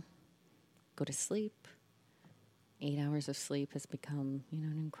down, go to sleep, 8 hours of sleep has become,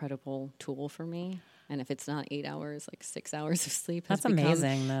 an incredible tool for me. And if it's not 8 hours, like 6 hours of sleep has That's become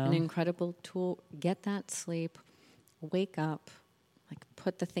amazing, though. an incredible tool. Get that sleep, wake up, like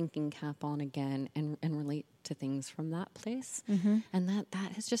put the thinking cap on again and relate to things from that place. Mm-hmm. And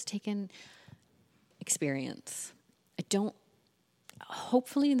that has just taken experience.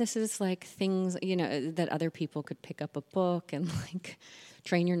 Hopefully this is like things, that other people could pick up a book and like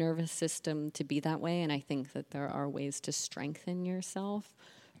train your nervous system to be that way. And I think that there are ways to strengthen yourself.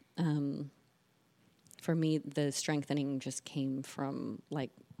 For me, the strengthening just came from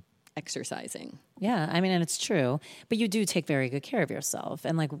like exercising. Yeah, I mean, and it's true. But you do take very good care of yourself.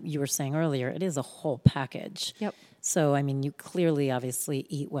 And like you were saying earlier, it is a whole package. Yep. So, I mean, you clearly, obviously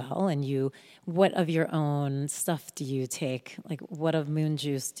eat well. And what of your own stuff do you take? Like, what of Moon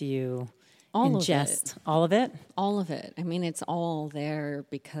Juice do you ingest? All of it? All of it. I mean, it's all there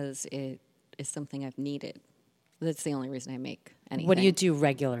because it is something I've needed. That's the only reason I make anything. What do you do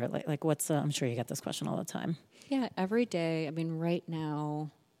regularly? Like I'm sure you get this question all the time. Yeah, every day. I mean, right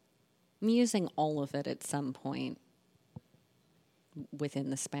now, I'm using all of it at some point within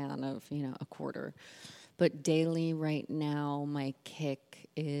the span of, a quarter. But daily right now, my kick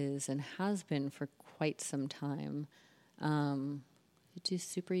is, and has been for quite some time, I do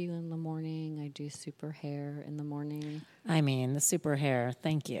Super You in the morning. I do Super Hair in the morning. I mean, the Super Hair,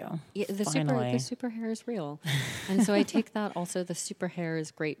 thank you. Yeah, the super hair is real. And so I take that also. The Super Hair is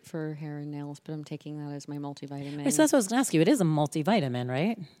great for hair and nails, but I'm taking that as my multivitamin. So that's what I was going to ask you. It is a multivitamin,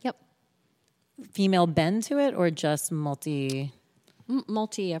 right? Yep. Female bend to it or just multi?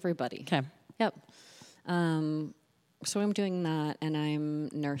 Multi everybody. Okay. Yep. So I'm doing that and I'm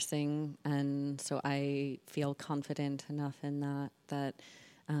nursing. And so I feel confident enough in that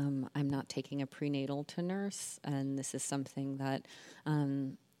I'm not taking a prenatal to nurse. And this is something that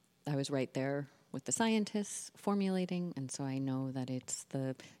I was right there with the scientists formulating. And so I know that it's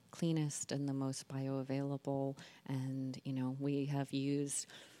the cleanest and the most bioavailable. And, we have used...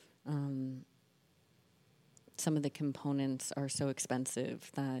 some of the components are so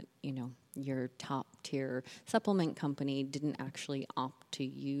expensive that, your top tier supplement company didn't actually opt to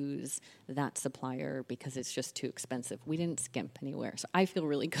use that supplier because it's just too expensive. We didn't skimp anywhere. So I feel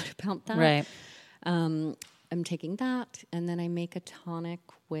really good about that. Right. I'm taking that, and then I make a tonic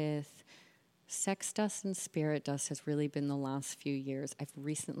with Sex Dust and Spirit Dust has really been the last few years. I've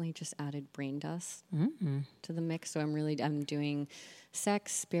recently just added Brain Dust to the mix. So I'm doing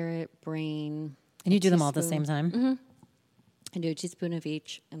Sex, Spirit, Brain. And you do them all at the same time? Mm-hmm. I do a teaspoon of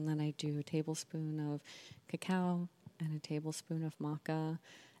each, and then I do a tablespoon of cacao and a tablespoon of maca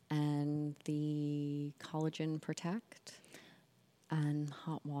and the Collagen Protect and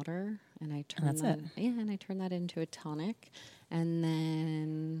hot water. And I turn I turn that into a tonic. And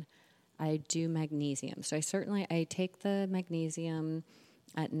then I do magnesium. So I take the magnesium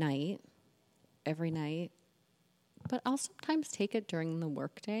at night, every night. But I'll sometimes take it during the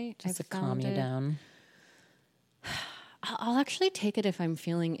workday. Just to calm you down. I'll actually take it if I'm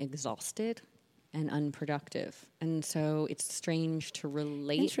feeling exhausted and unproductive. And so it's strange to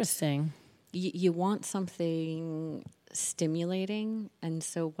relate. Interesting. You want something stimulating. And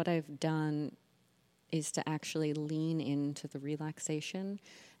so what I've done is to actually lean into the relaxation.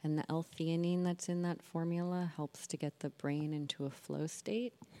 And the L-theanine that's in that formula helps to get the brain into a flow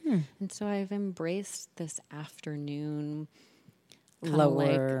state. And so I've embraced this afternoon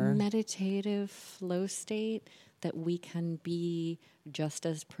lower like meditative flow state that we can be just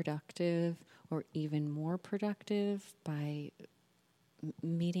as productive or even more productive by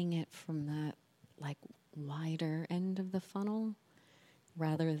meeting it from that like wider end of the funnel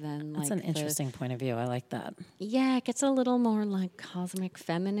rather than That's an interesting point of view. I like that. Yeah, it gets a little more like cosmic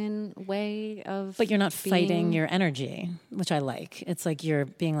feminine way of But you're not fighting your energy, which I like. It's like you're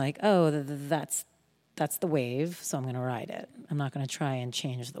being like, oh, that's the wave, so I'm going to ride it. I'm not going to try and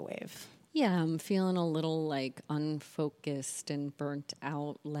change the wave. Yeah, I'm feeling a little like unfocused and burnt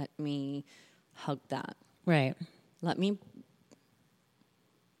out. Let me hug that. Right. Let me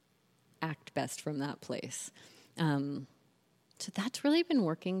act best from that place. So that's really been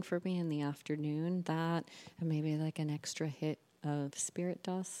working for me in the afternoon. That and maybe like an extra hit of Spirit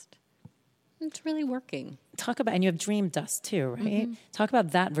Dust. It's really working. And you have Dream Dust too, right? Mm-hmm. Talk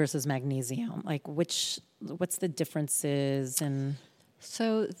about that versus magnesium. Like what's the differences and...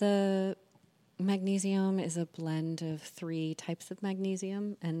 So the magnesium is a blend of 3 types of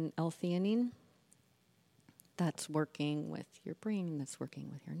magnesium and L-theanine. That's working with your brain, that's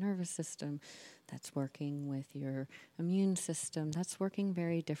working with your nervous system, that's working with your immune system. That's working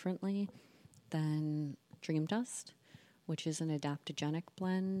very differently than Dream Dust, which is an adaptogenic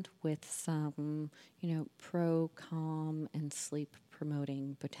blend with some, pro-calm and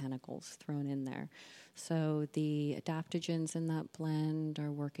sleep-promoting botanicals thrown in there. So the adaptogens in that blend are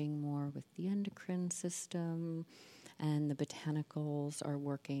working more with the endocrine system, and the botanicals are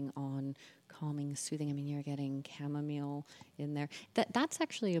working on calming, soothing. I mean, you're getting chamomile in there. That's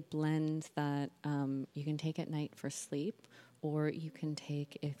actually a blend that you can take at night for sleep, or you can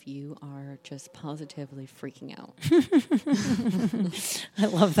take if you are just positively freaking out. I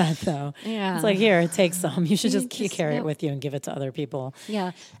love that, though. Yeah. It's like, here, take some. You should just carry it with you and give it to other people.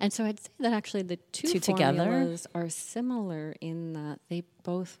 Yeah. And so I'd say that actually the two formulas are similar in that they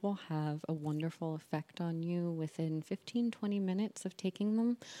both will have a wonderful effect on you within 15, 20 minutes of taking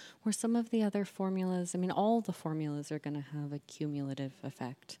them, where some of the other formulas, I mean, all the formulas are going to have a cumulative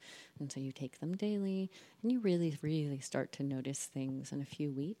effect. And so you take them daily, and you really, really start to notice things in a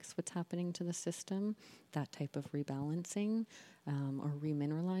few weeks, what's happening to the system, that type of rebalancing or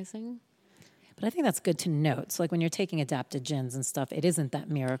remineralizing. But I think that's good to note. So like when you're taking adaptogens and stuff, it isn't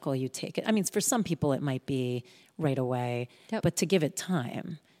that miracle you take it. I mean, for some people it might be right away, but to give it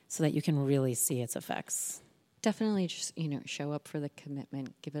time so that you can really see its effects. Definitely just, show up for the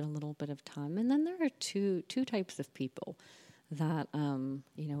commitment, give it a little bit of time. And then there are two types of people that,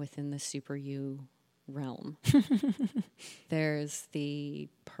 within the super you realm. There's the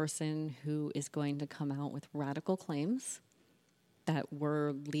person who is going to come out with radical claims that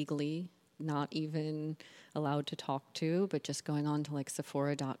we're legally not even allowed to talk to, but just going on to like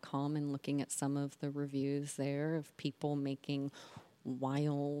Sephora.com and looking at some of the reviews there of people making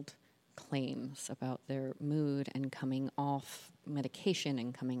wild claims about their mood and coming off medication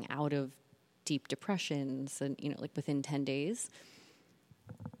and coming out of deep depressions and, like within 10 days.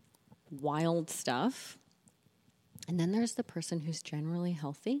 Wild stuff. And then there's the person who's generally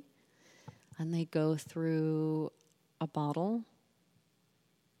healthy and they go through a bottle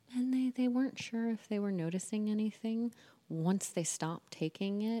and they weren't sure if they were noticing anything. Once they stop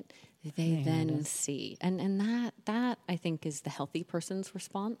taking it, they then see. And that I think is the healthy person's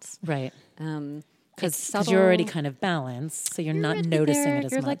response. Right. Because you're already kind of balanced, so you're not noticing it as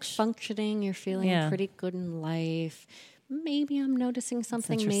much. You're like functioning, you're feeling pretty good in life. Maybe I'm noticing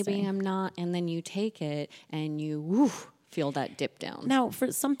something, maybe I'm not. And then you take it and you feel that dip down. Now,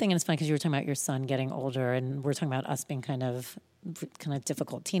 for something, and it's funny because you were talking about your son getting older and we're talking about us being kind of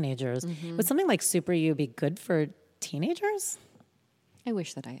difficult teenagers. Mm-hmm. Would something like Super You be good for teenagers? I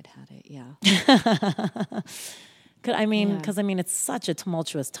wish that I had had it, yeah. Because it's such a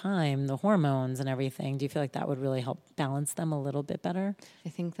tumultuous time, the hormones and everything. Do you feel like that would really help balance them a little bit better? I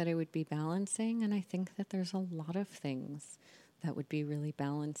think that it would be balancing, and I think that there's a lot of things that would be really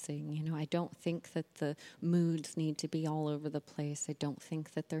balancing. I don't think that the moods need to be all over the place. I don't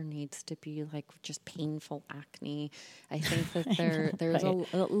think that there needs to be like just painful acne. I think that there's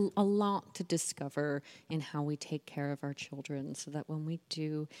a lot to discover in how we take care of our children so that when we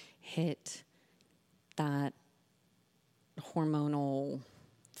do hit that hormonal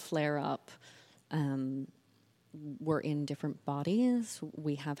flare-up, we're in different bodies,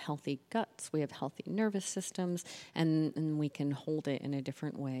 we have healthy guts, we have healthy nervous systems, and we can hold it in a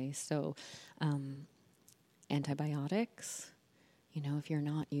different way. So antibiotics, if you're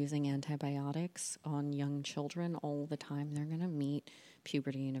not using antibiotics on young children all the time, they're going to meet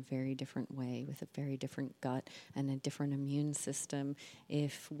puberty in a very different way with a very different gut and a different immune system.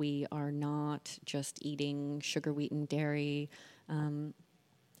 If we are not just eating sugar, wheat, and dairy, and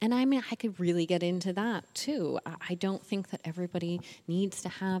I could really get into that too. I don't think that everybody needs to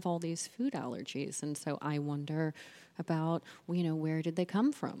have all these food allergies. And so I wonder about, where did they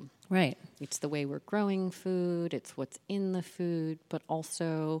come from? Right. It's the way we're growing food. It's what's in the food. But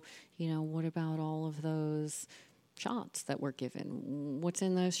also, what about all of those shots that were given? What's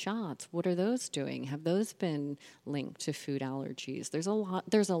in those shots? What are those doing? Have those been linked to food allergies? There's a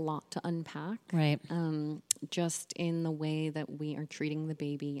lot to unpack. Right. Just in the way that we are treating the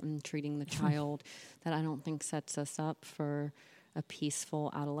baby and treating the child that I don't think sets us up for a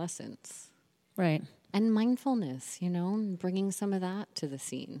peaceful adolescence. Right. And mindfulness, bringing some of that to the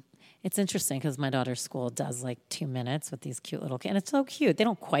scene. It's interesting because my daughter's school does like 2 minutes with these cute little kids. And it's so cute. They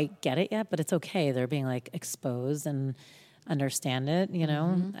don't quite get it yet, but it's okay. They're being like exposed and understand it,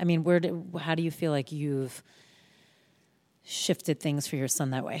 Mm-hmm. I mean, how do you feel like you've shifted things for your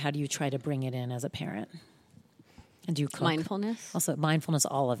son that way? How do you try to bring it in as a parent? And do you cook? Mindfulness? Also, mindfulness,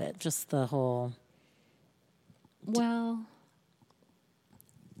 all of it. Just the whole... Well,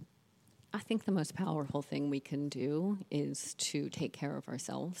 I think the most powerful thing we can do is to take care of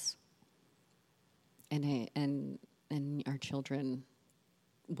ourselves. And our children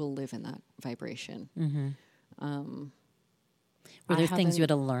will live in that vibration. Mm-hmm. Were there things you had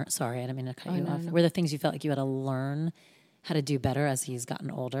to learn? Sorry, I didn't mean to cut you off. No. Were there things you felt like you had to learn how to do better as he's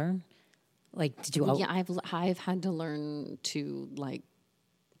gotten older? Like, did you? Yeah, I've had to learn to like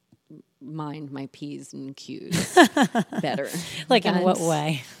mind my P's and Q's better. Like in what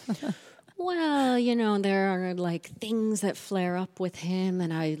way? Well, you know, there are like things that flare up with him,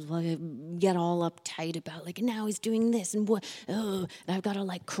 and I get all uptight about like now he's doing this and what. Oh, and I've got to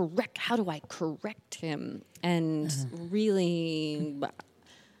like correct. How do I correct him? And really,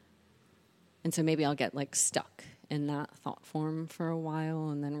 and so maybe I'll get like stuck in that thought form for a while,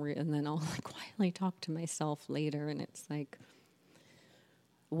 and then I'll like quietly talk to myself later, and it's like,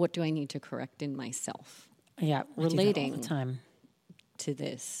 what do I need to correct in myself? Yeah, relating all the time to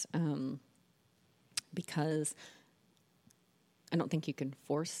this, because I don't think you can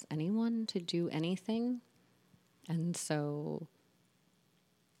force anyone to do anything, and so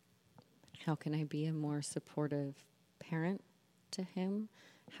how can I be a more supportive parent to him?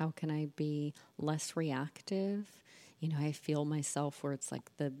 How can I be less reactive? You know, I feel myself where it's like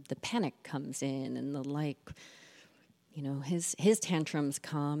the panic comes in and the like, you know, his tantrums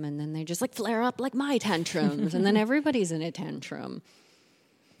come and then they just like flare up like my tantrums and then everybody's in a tantrum.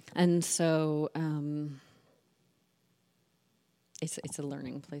 And so it's a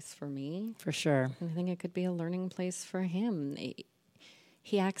learning place for me. For sure. And I think it could be a learning place for him.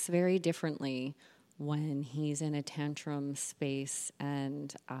 He acts very differently when he's in a tantrum space,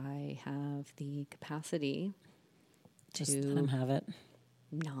 and I have the capacity just let him have it,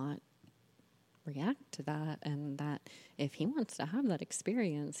 not react to that, and that if he wants to have that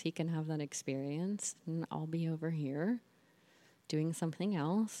experience, he can have that experience, and I'll be over here doing something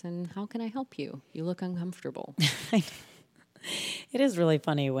else. And how can I help you? You look uncomfortable. It is really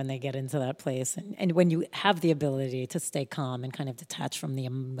funny when they get into that place, and when you have the ability to stay calm and kind of detach from the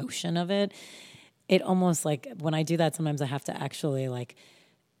emotion of it. It almost like when I do that, sometimes I have to actually like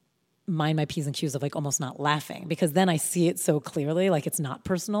mind my P's and Q's of like almost not laughing, because then I see it so clearly, like it's not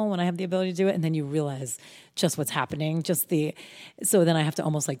personal when I have the ability to do it. And then you realize just what's happening, so then I have to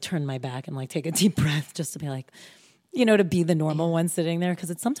almost like turn my back and like take a deep breath just to be like, you know, to be the normal one sitting there. Cause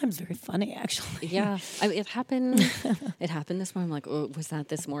it's sometimes very funny actually. Yeah. It happened this morning. I'm like, oh, was that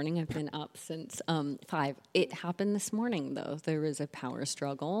this morning? I've been up since 5. It happened this morning though. There was a power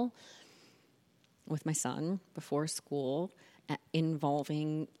struggle with my son before school,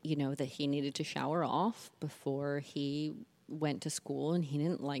 involving, you know, that he needed to shower off before he went to school, and he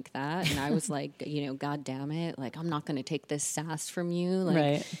didn't like that. And I was like, you know, God damn it, like I'm not going to take this sass from you, like,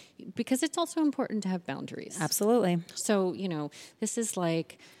 right? Because it's also important to have boundaries. Absolutely. So, you know, this is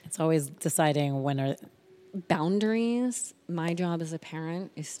like, it's always deciding when are boundaries. My job as a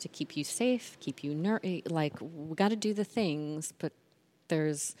parent is to keep you safe, keep you like we got to do the things, but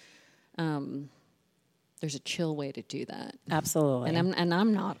there's a chill way to do that. Absolutely. And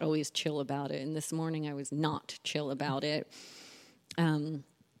I'm not always chill about it. And this morning I was not chill about it.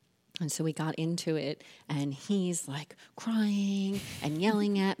 And so we got into it, and he's like crying and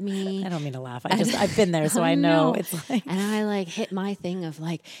yelling at me. I don't mean to laugh. I've been there, so I know. It's like, and I like hit my thing of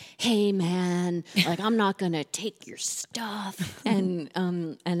like, hey man, like I'm not gonna take your stuff. and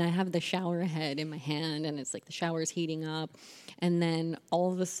I have the shower head in my hand, and it's like the shower's heating up. And then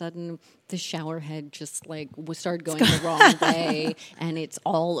all of a sudden, the shower head just like started going the wrong way, and it's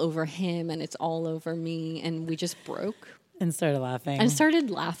all over him, and it's all over me, and we just broke. And started laughing. And started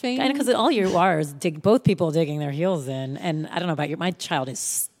laughing. Kind of because all you are is both people digging their heels in. And I don't know about you, my child is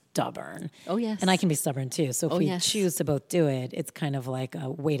stubborn. Oh, yes. And I can be stubborn too. So if we choose to both do it, it's kind of like a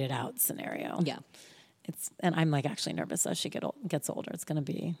waited out scenario. Yeah. And I'm like actually nervous as she gets older. It's going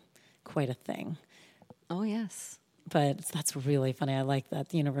to be quite a thing. Oh, yes. But that's really funny. I like that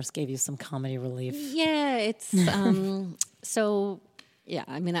the universe gave you some comedy relief. Yeah, it's so. Yeah,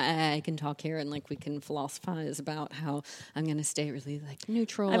 I mean, I can talk here and like we can philosophize about how I'm going to stay really like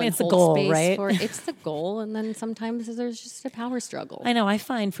neutral. I mean, and it's the hold goal, space right? It's the goal, and then sometimes there's just a power struggle. I know. I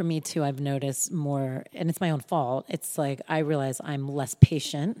find for me too, I've noticed more, and it's my own fault. It's like I realize I'm less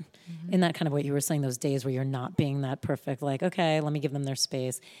patient in that kind of what you were saying. Those days where you're not being that perfect, like okay, let me give them their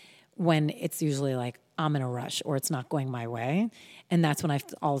space. When it's usually like I'm in a rush or it's not going my way. And that's when I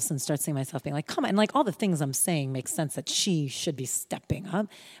all of a sudden start seeing myself being like, come on. And like all the things I'm saying make sense that she should be stepping up.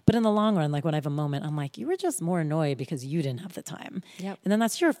 But in the long run, like when I have a moment, I'm like, you were just more annoyed because you didn't have the time. Yep. And then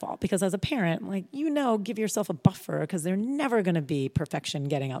that's your fault because as a parent, like, give yourself a buffer because they're never going to be perfection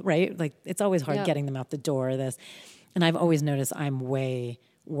getting out, right? Like it's always hard getting them out the door. And I've always noticed I'm way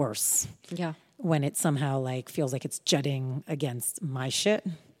worse. Yeah. When it somehow like feels like it's jutting against my shit.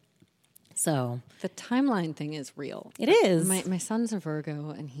 So the timeline thing is real. It is. My son's a Virgo,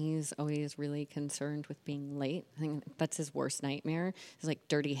 and he's always really concerned with being late. I think that's his worst nightmare. Is like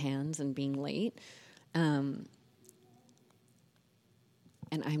dirty hands and being late. And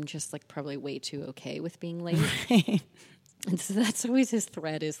I'm just like probably way too okay with being late. And so that's always his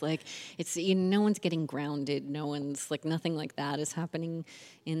threat is like, it's, no one's getting grounded. No one's like, nothing like that is happening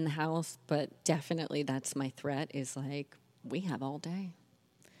in the house. But definitely that's my threat is like, we have all day.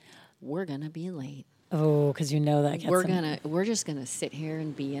 We're going to be late. Oh, because that gets we're just gonna sit here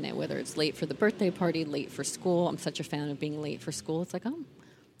and be in it, whether it's late for the birthday party, late for school. I'm such a fan of being late for school. It's like,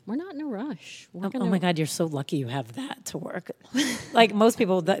 we're not in a rush. Oh my God, you're so lucky you have that to work. Like most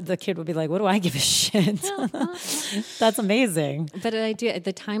people, the kid would be like, what do I give a shit? That's amazing. But I do.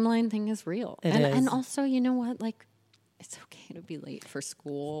 The timeline thing is real. It is. And also, you know what? Like, it's okay to be late for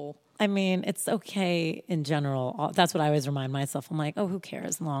school. I mean, it's okay in general. That's what I always remind myself. I'm like, oh, who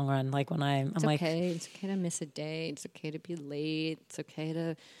cares in the long run? Like when It's okay to miss a day. It's okay to be late. It's okay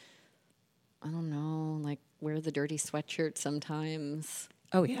to, I don't know, like wear the dirty sweatshirt sometimes.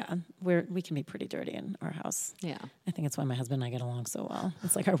 Oh yeah, we can be pretty dirty in our house. Yeah, I think it's why my husband and I get along so well.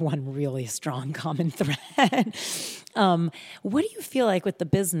 It's like our one really strong common thread. What do you feel like with the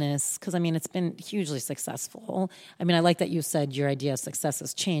business? Because I mean, it's been hugely successful. I mean, I like that you said your idea of success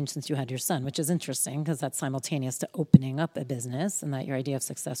has changed since you had your son, which is interesting because that's simultaneous to opening up a business, and that your idea of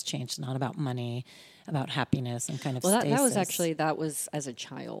success changed, not about money, about happiness and kind of stasis. That was as a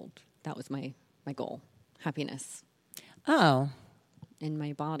child. That was my goal, happiness. Oh. In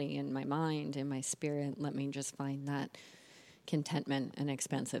my body, in my mind, in my spirit, let me just find that contentment and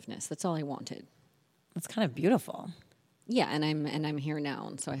expansiveness. That's all I wanted. That's kind of beautiful. Yeah, and I'm here now,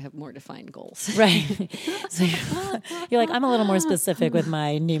 and so I have more defined goals. Right. So you're like, I'm a little more specific with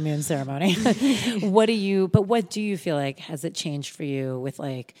my new moon ceremony. What do you feel like, has it changed for you with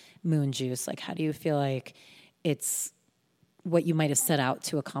like Moon Juice? Like, how do you feel like it's what you might have set out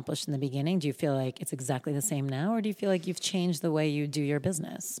to accomplish in the beginning? Do you feel like it's exactly the same now, or do you feel like you've changed the way you do your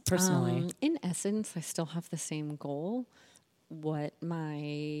business personally? In essence, I still have the same goal. Where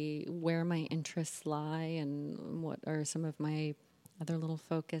my interests lie and what are some of my other little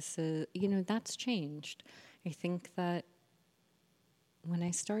focuses, that's changed. I think that when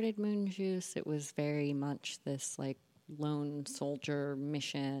I started Moon Juice, it was very much this like lone soldier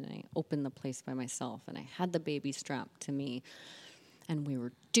mission. I opened the place by myself and I had the baby strapped to me and we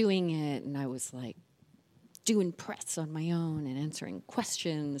were doing it, and I was like doing press on my own and answering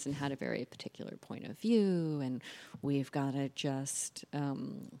questions and had a very particular point of view, and we've got to just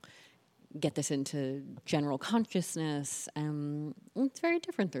get this into general consciousness. It's very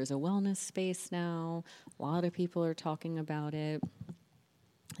different. There's a wellness space now. A lot of people are talking about it,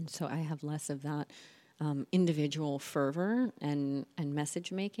 and so I have less of that individual fervor and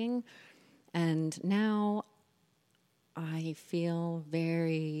message making. And now I feel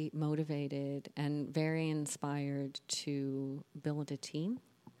very motivated and very inspired to build a team.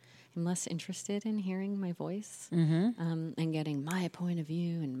 I'm less interested in hearing my voice and getting my point of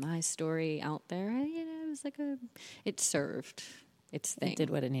view and my story out there. It was like it served its thing. It did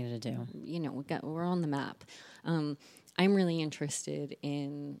what it needed to do. We're on the map. I'm really interested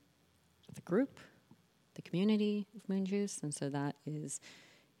in the group, the community of Moon Juice, and so that is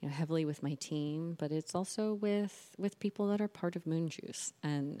heavily with my team, but it's also with people that are part of Moon Juice,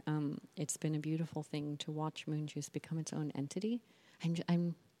 and it's been a beautiful thing to watch Moon Juice become its own entity.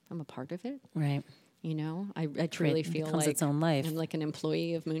 I'm a part of it, right? I truly feel like its own life. I'm like an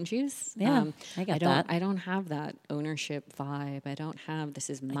employee of Moon Juice. Yeah, I get that. I don't have that ownership vibe. I don't have this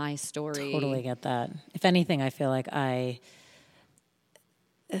is my story. Totally get that. If anything, I feel like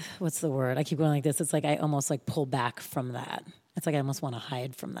what's the word? I keep going like this. It's like I almost like pull back from that. It's like I almost want to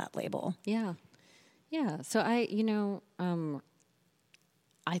hide from that label. Yeah. Yeah. So I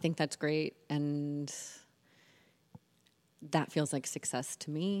think that's great. And that feels like success to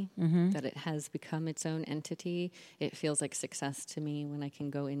me, that it has become its own entity. It feels like success to me when I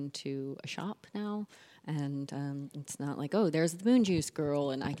can go into a shop now. And it's not like, oh, there's the Moon Juice girl,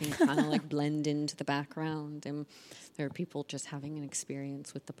 and I can kind of like blend into the background. And there are people just having an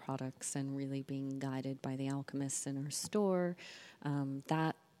experience with the products and really being guided by the alchemists in our store.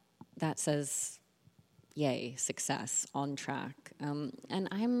 That says, yay, success, on track. And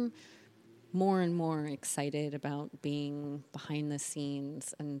I'm more and more excited about being behind the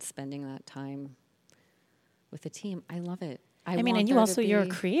scenes and spending that time with the team. I love it. I mean, and you're a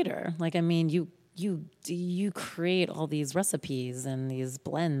creator. Like, I mean, you create all these recipes and these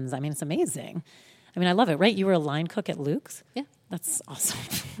blends. I mean, it's amazing. I mean, I love it, right? You were a line cook at Luke's? Yeah. That's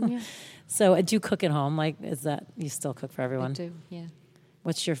awesome. Yeah. So do you cook at home? Like, is that, you still cook for everyone? I do, yeah.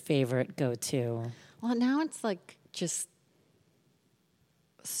 What's your favorite go-to? Well, now it's like just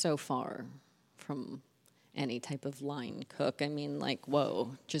so far from any type of line cook. I mean, like,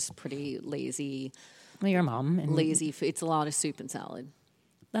 whoa, just pretty lazy. Well, your mom. And Lazy food. It's a lot of soup and salad.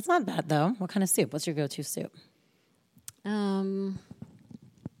 that's not bad, though. What kind of soup? What's your go-to soup? Been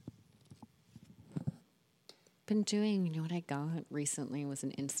doing, you know what I got recently was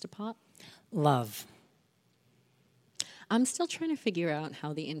an Instapot. Love. I'm still trying to figure out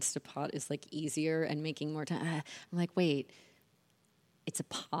how the Instapot is like easier and making more time. I'm like, wait, it's a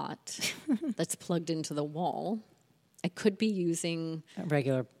pot that's plugged into the wall. I could be using A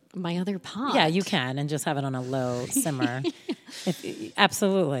regular. my other pot. Yeah, you can, and just have it on a low simmer.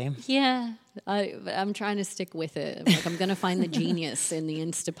 Absolutely. Yeah, I'm trying to stick with it. I'm like, I'm going to find the genius in the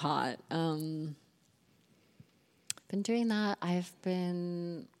Instapot. Been doing that. I've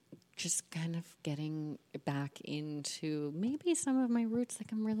been just kind of getting back into maybe some of my roots.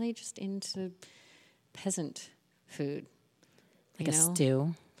 Like I'm really just into peasant food. Like a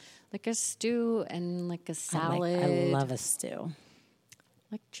stew. Like a stew and like a salad. I love a stew.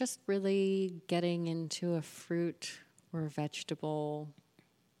 Like just really getting into a fruit or a vegetable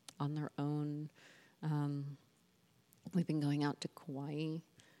on their own. We've been going out to Kauai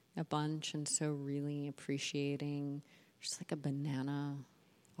a bunch, and so really appreciating just like a banana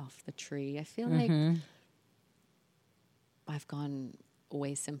off the tree. I feel like I've gone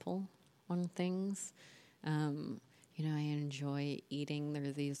way simple on things. You know, I enjoy eating. There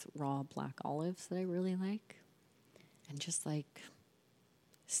are these raw black olives that I really like, and just like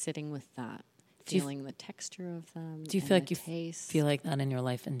sitting with that, feeling the texture of them. Do you feel like you taste. feel like that in your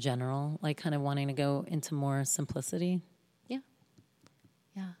life in general? Like kind of wanting to go into more simplicity?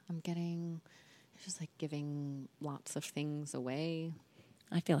 Yeah, I'm getting, just like giving lots of things away.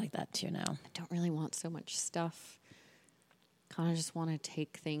 I feel like that too now. I don't really want so much stuff. Kind of just want to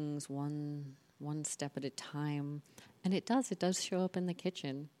take things one step at a time. And it does show up in the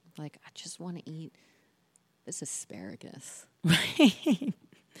kitchen. Like, I just want to eat this asparagus. Right.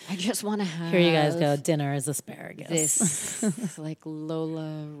 I just want to have... Here you guys go. Dinner is asparagus. This, like,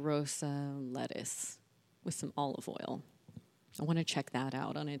 Lola Rosa lettuce with some olive oil. I want to check that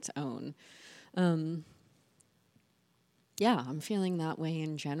out on its own. Yeah, I'm feeling that way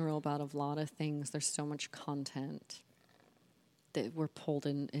in general about a lot of things. There's so much content that we're pulled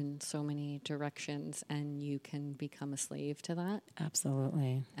in so many directions, and you can become a slave to that.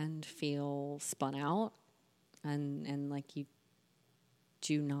 Absolutely. And feel spun out, and like you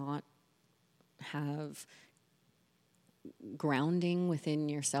do not have grounding within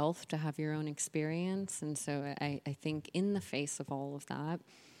yourself to have your own experience. And so I think in the face of all of that,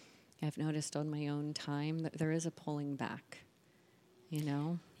 I've noticed on my own time that there is a pulling back, you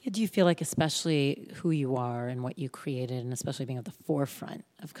know? Yeah, do you feel like especially who you are and what you created, and especially being at the forefront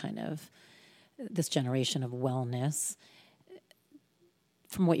of kind of this generation of wellness,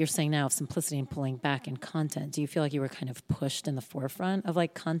 from what you're saying now of simplicity and pulling back in content, do you feel like you were kind of pushed in the forefront of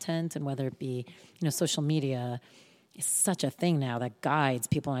like content, and whether it be, you know, social media is such a thing now that guides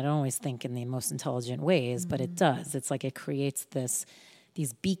people. And I don't always think in the most intelligent ways, but it does. It's like it creates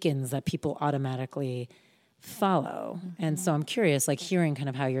these beacons that people automatically follow. And so I'm curious, like hearing kind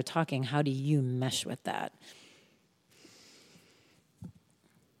of how you're talking, how do you mesh with that?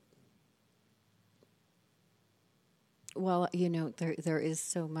 Well, you know, there is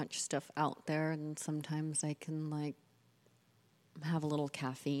so much stuff out there, and sometimes I can like have a little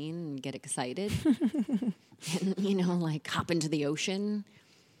caffeine and get excited and, you know, like hop into the ocean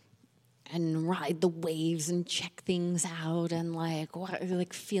and ride the waves and check things out, and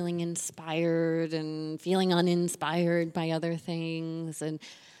like feeling inspired and feeling uninspired by other things. And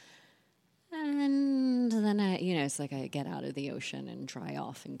then I, you know, it's like I get out of the ocean and dry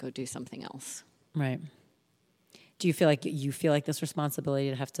off and go do something else. Right. Do you feel like this responsibility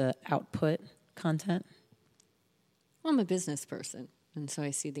to have to output content? Well, I'm a business person, and so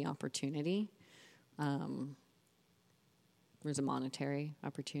I see the opportunity. There's a monetary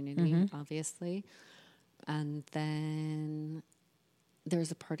opportunity, obviously. And then there's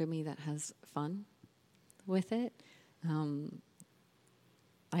a part of me that has fun with it.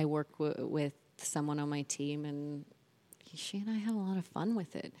 I work with someone on my team, and she and I have a lot of fun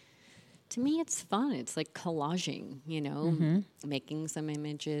with it. To me, it's fun. It's like collaging, you know, making some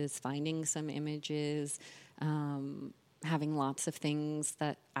images, finding some images, having lots of things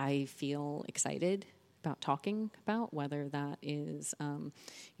that I feel excited about talking about, whether that is,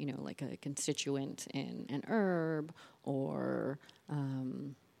 you know, like a constituent in an herb, or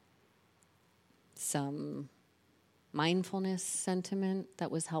some mindfulness sentiment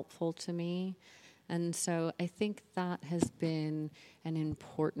that was helpful to me. And so I think that has been an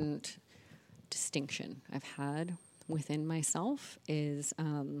important distinction I've had within myself is,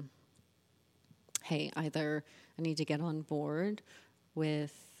 hey, either I need to get on board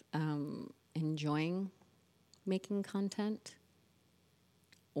with enjoying making content,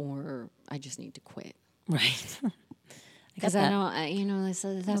 or I just need to quit. Right. Because I don't, that's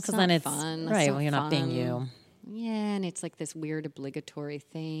not then it's fun. That's right. Well, you're not being you. Yeah, and it's like this weird obligatory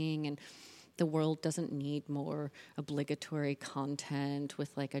thing, and the world doesn't need more obligatory content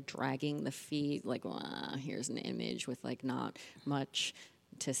with like a dragging the feet, like, here's an image with like not much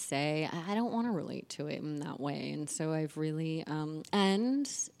to say. I don't want to relate to it in that way. And so I've really, and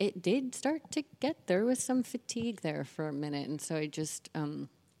it did start to there was some fatigue there for a minute. And so I just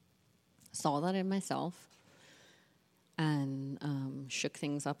saw that in myself and shook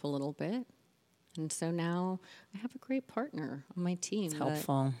things up a little bit. And so now I have a great partner on my team. It's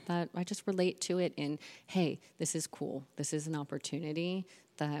helpful. That I just relate to it in, hey, this is cool. This is an opportunity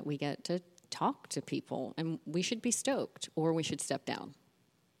that we get to talk to people, and we should be stoked, or we should step down.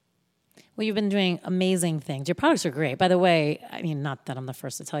 Well, you've been doing amazing things. Your products are great. By the way, I mean, not that I'm the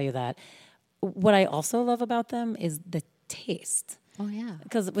first to tell you that. What I also love about them is the taste. Oh, yeah.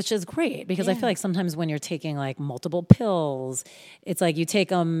 Which is great, because I feel like sometimes when you're taking like multiple pills, it's like you take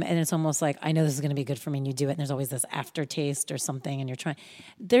them and it's almost like, I know this is going to be good for me, and you do it, and there's always this aftertaste or something, and you're trying.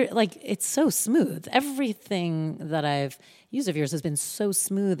 They're like, it's so smooth. Everything that I've used of yours has been so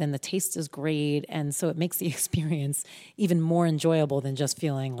smooth, and the taste is great, and so it makes the experience even more enjoyable than just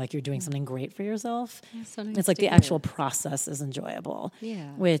feeling like you're doing something great for yourself. So nice it's like to the hear. actual process is enjoyable,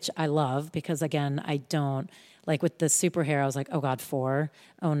 which I love, because again, I don't. Like with the super hair, I was like, oh God, 4.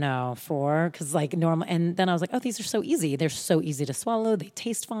 Oh no, 4. Because like normal. And then I was like, oh, these are so easy. They're so easy to swallow. They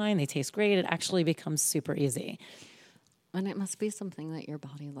taste fine. They taste great. It actually becomes super easy. And it must be something that your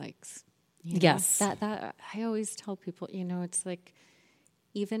body likes. You know? Yes. That I always tell people, it's like,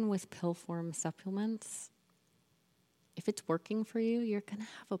 even with pill form supplements, if it's working for you, you're going to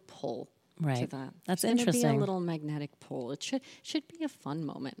have a pull to that. That's There's interesting. gonna be a little magnetic pull. It should be a fun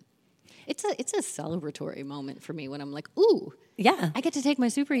moment. It's a celebratory moment for me when I'm like, ooh, yeah, I get to take my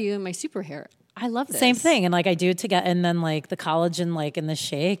super you and my super hair. I love this. Same thing. And like I do and then like the collagen, like in the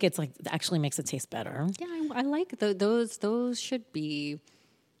shake, it's like it actually makes it taste better. Yeah, I like those should be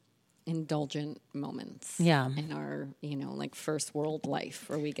indulgent moments. Yeah. In our, like first world life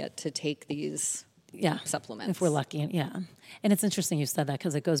where we get to take these supplements. If we're lucky. Yeah. And it's interesting you said that,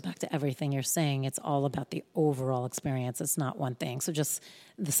 because it goes back to everything you're saying. It's all about the overall experience. It's not one thing. So just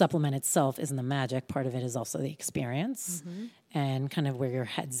the supplement itself isn't the magic. Part of it is also the experience and kind of where your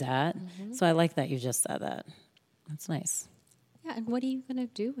head's at. So I like that you just said that. That's nice. Yeah. And what are you going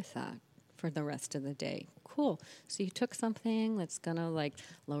to do with that for the rest of the day? Cool. So you took something that's going to like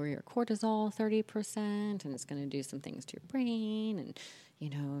lower your cortisol 30%, and it's going to do some things to your brain and,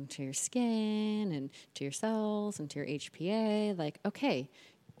 to your skin and to your cells and to your HPA. Like, okay,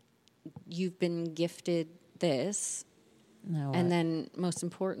 you've been gifted this. Now and then most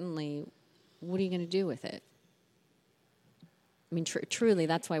importantly, what are you going to do with it? I mean, truly,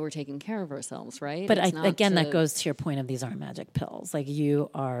 that's why we're taking care of ourselves, right? But that goes to your point of these aren't magic pills. Like you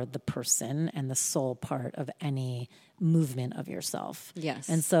are the person and the sole part of any movement of yourself. Yes.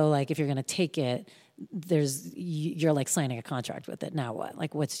 And so like if you're going to take it, you're like signing a contract with it. Now what?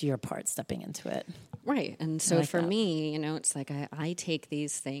 Like what's your part stepping into it? Right. And so for me, it's like I take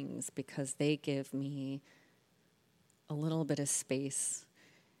these things because they give me a little bit of space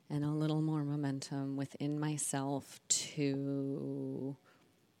and a little more momentum within myself to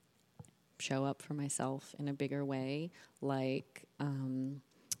show up for myself in a bigger way, like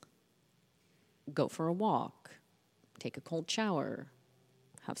go for a walk, take a cold shower,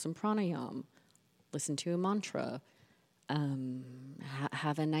 have some pranayama, listen to a mantra,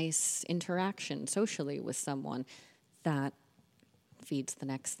 have a nice interaction socially with someone that feeds the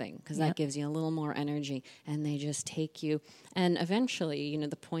next thing, because that gives you a little more energy, and they just take you. And eventually,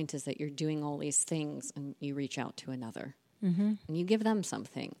 the point is that you're doing all these things and you reach out to another and you give them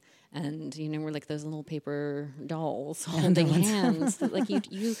something. And, we're like those little paper dolls holding hands. Like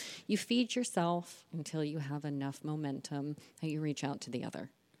you feed yourself until you have enough momentum that you reach out to the other.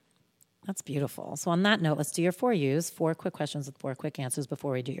 That's beautiful. So on that note, let's do your 4 U's, 4 quick questions with 4 quick answers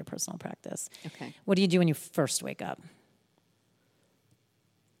before we do your personal practice. Okay. What do you do when you first wake up?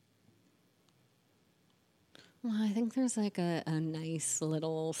 Well, I think there's like a nice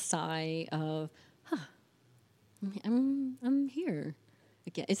little sigh of, I'm here.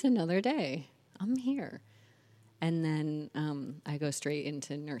 Again, it's another day. I'm here. And then I go straight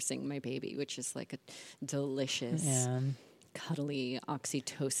into nursing my baby, which is like a delicious cuddly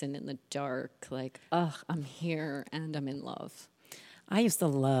oxytocin in the dark, like, I'm here and I'm in love. I used to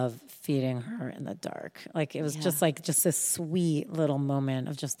love feeding her in the dark. Like it was Yeah. just this sweet little moment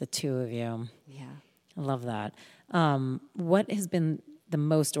of just the two of you. Yeah. I love that. What has been the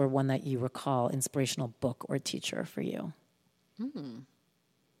most or one that you recall inspirational book or teacher for you?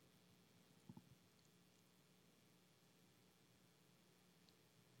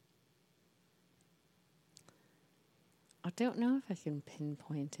 I don't know if I can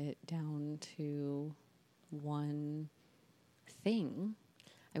pinpoint it down to one thing.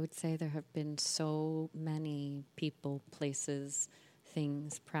 I would say there have been so many people, places,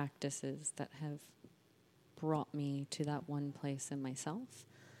 things, practices that have brought me to that one place in myself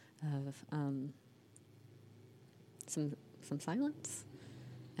of some silence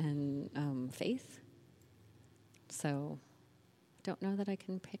and faith. So don't know that I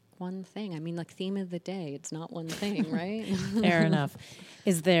can pick one thing. I mean, like theme of the day, it's not one thing, right? Fair enough.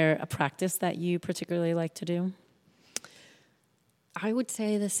 Is there a practice that you particularly like to do? I would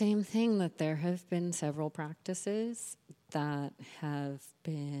say the same thing, that there have been several practices that have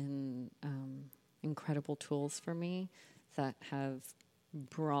been incredible tools for me that have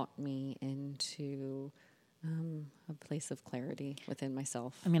brought me into a place of clarity within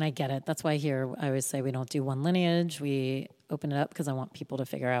myself. I mean, I get it. That's why here I always say we don't do one lineage. We open it up because I want people to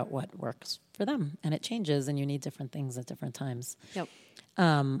figure out what works for them. And it changes, and you need different things at different times. Yep.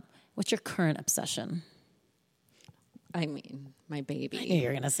 What's your current obsession? I mean, my baby. I knew you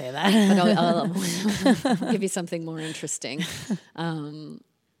were going to say that. But I'll give you something more interesting.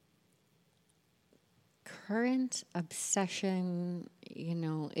 Current obsession,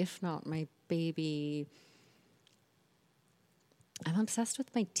 if not my baby, I'm obsessed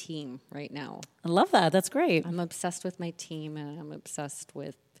with my team right now. I love that. That's great. I'm obsessed with my team, and I'm obsessed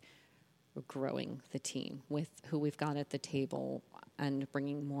with growing the team, with who we've got at the table and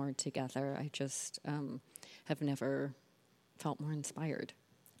bringing more together. I just have never felt more inspired.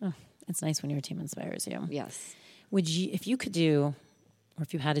 Oh, it's nice when your team inspires you. Yes. Would you, if you could do, or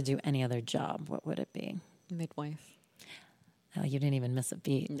if you had to do any other job, what would it be? Midwife. Oh, you didn't even miss a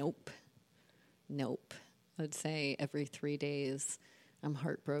beat. Nope. I'd say every 3 days I'm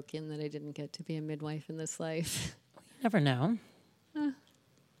heartbroken that I didn't get to be a midwife in this life. You never know.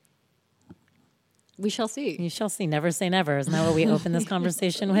 We shall see. You shall see. Never say never. Isn't that what we opened this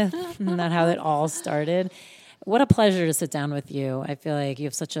conversation with? Isn't that how it all started? What a pleasure to sit down with you. I feel like you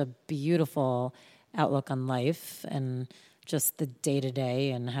have such a beautiful outlook on life and just the day-to-day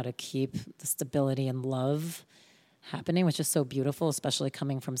and how to keep the stability and love happening, which is so beautiful, especially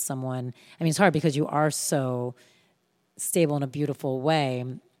coming from someone. I mean, it's hard because you are so stable in a beautiful way.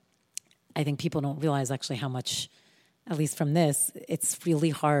 I think people don't realize actually how much, at least from this, it's really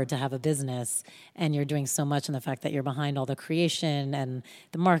hard to have a business and you're doing so much, and the fact that you're behind all the creation and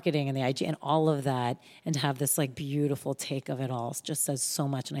the marketing and the IG and all of that, and to have this like beautiful take of it all just says so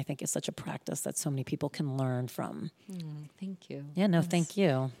much. And I think it's such a practice that so many people can learn from. Thank you. Yeah, no, thank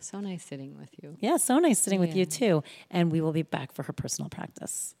you. So nice sitting with you. Yeah, so nice sitting with you too. And we will be back for her personal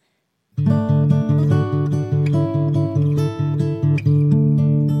practice.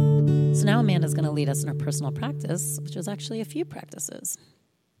 So now Amanda's going to lead us in her personal practice, which is actually a few practices.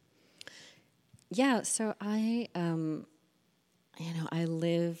 Yeah, so I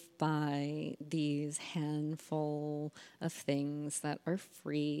live by these handful of things that are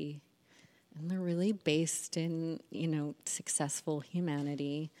free, and they're really based in, successful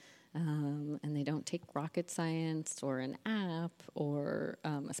humanity, and they don't take rocket science or an app or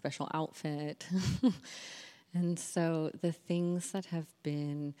a special outfit. And so the things that have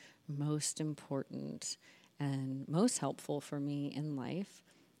been most important and most helpful for me in life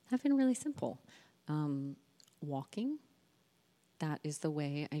have been really simple. Walking, that is the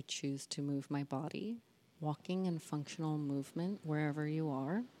way I choose to move my body. Walking and functional movement wherever you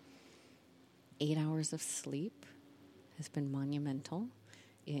are. 8 hours of sleep has been monumental.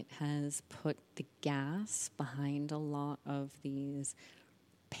 It has put the gas behind a lot of these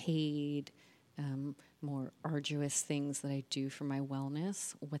paid, more arduous things that I do for my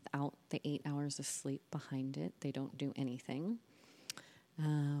wellness. Without the 8 hours of sleep behind it, they don't do anything.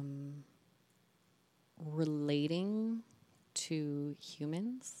 Relating to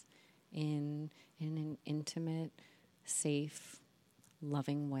humans in an intimate, safe,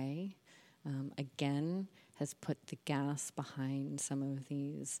 loving way, again, has put the gas behind some of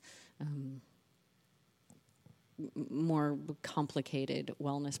these more complicated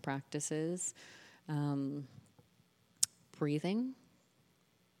wellness practices. Breathing,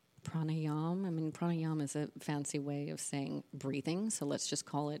 pranayama. I mean, pranayama is a fancy way of saying breathing, so let's just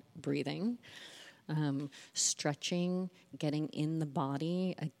call it breathing. Stretching, getting in the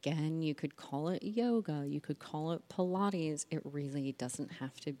body. Again, you could call it yoga. You could call it Pilates. It really doesn't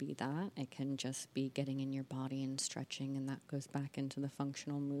have to be that. It can just be getting in your body and stretching, and that goes back into the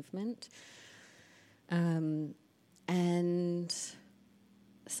functional movement. And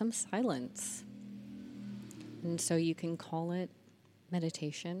some silence. And so you can call it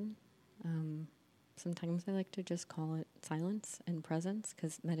meditation. Sometimes I like to just call it silence and presence,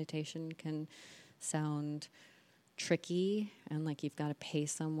 because meditation can sound tricky and like you've got to pay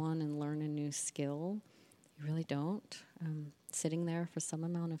someone and learn a new skill. You really don't. Sitting there for some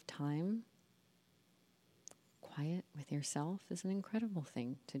amount of time, quiet with yourself, is an incredible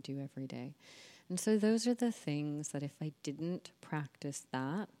thing to do every day. And so those are the things that if I didn't practice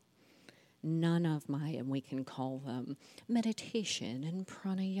that, none of my, and we can call them meditation and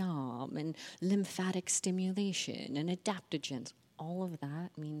pranayama and lymphatic stimulation and adaptogens, all of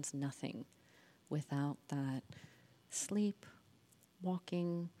that means nothing without that sleep,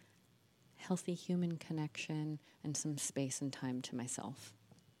 walking, healthy human connection, and some space and time to myself.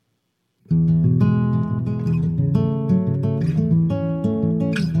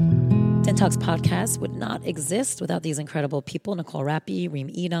 Den Talks podcast would not exist without these incredible people: Nicole Rappi, Reem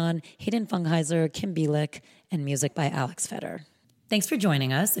Edon, Hayden Fungheiser, Kim Bielik, and music by Alex Feder. Thanks for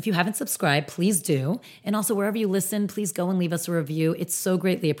joining us. If you haven't subscribed, please do. And also, wherever you listen, please go and leave us a review. It's so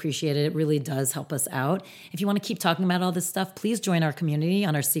greatly appreciated. It really does help us out. If you want to keep talking about all this stuff, please join our community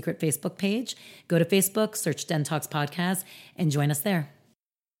on our secret Facebook page. Go to Facebook, search Den Talks Podcast, and join us there.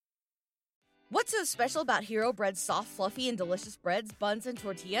 What's so special about Hero Bread's soft, fluffy, and delicious breads, buns, and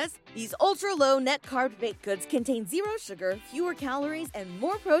tortillas? These ultra-low net-carb baked goods contain zero sugar, fewer calories, and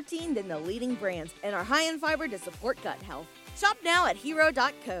more protein than the leading brands, and are high in fiber to support gut health. Shop now at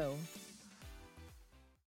Hero.co.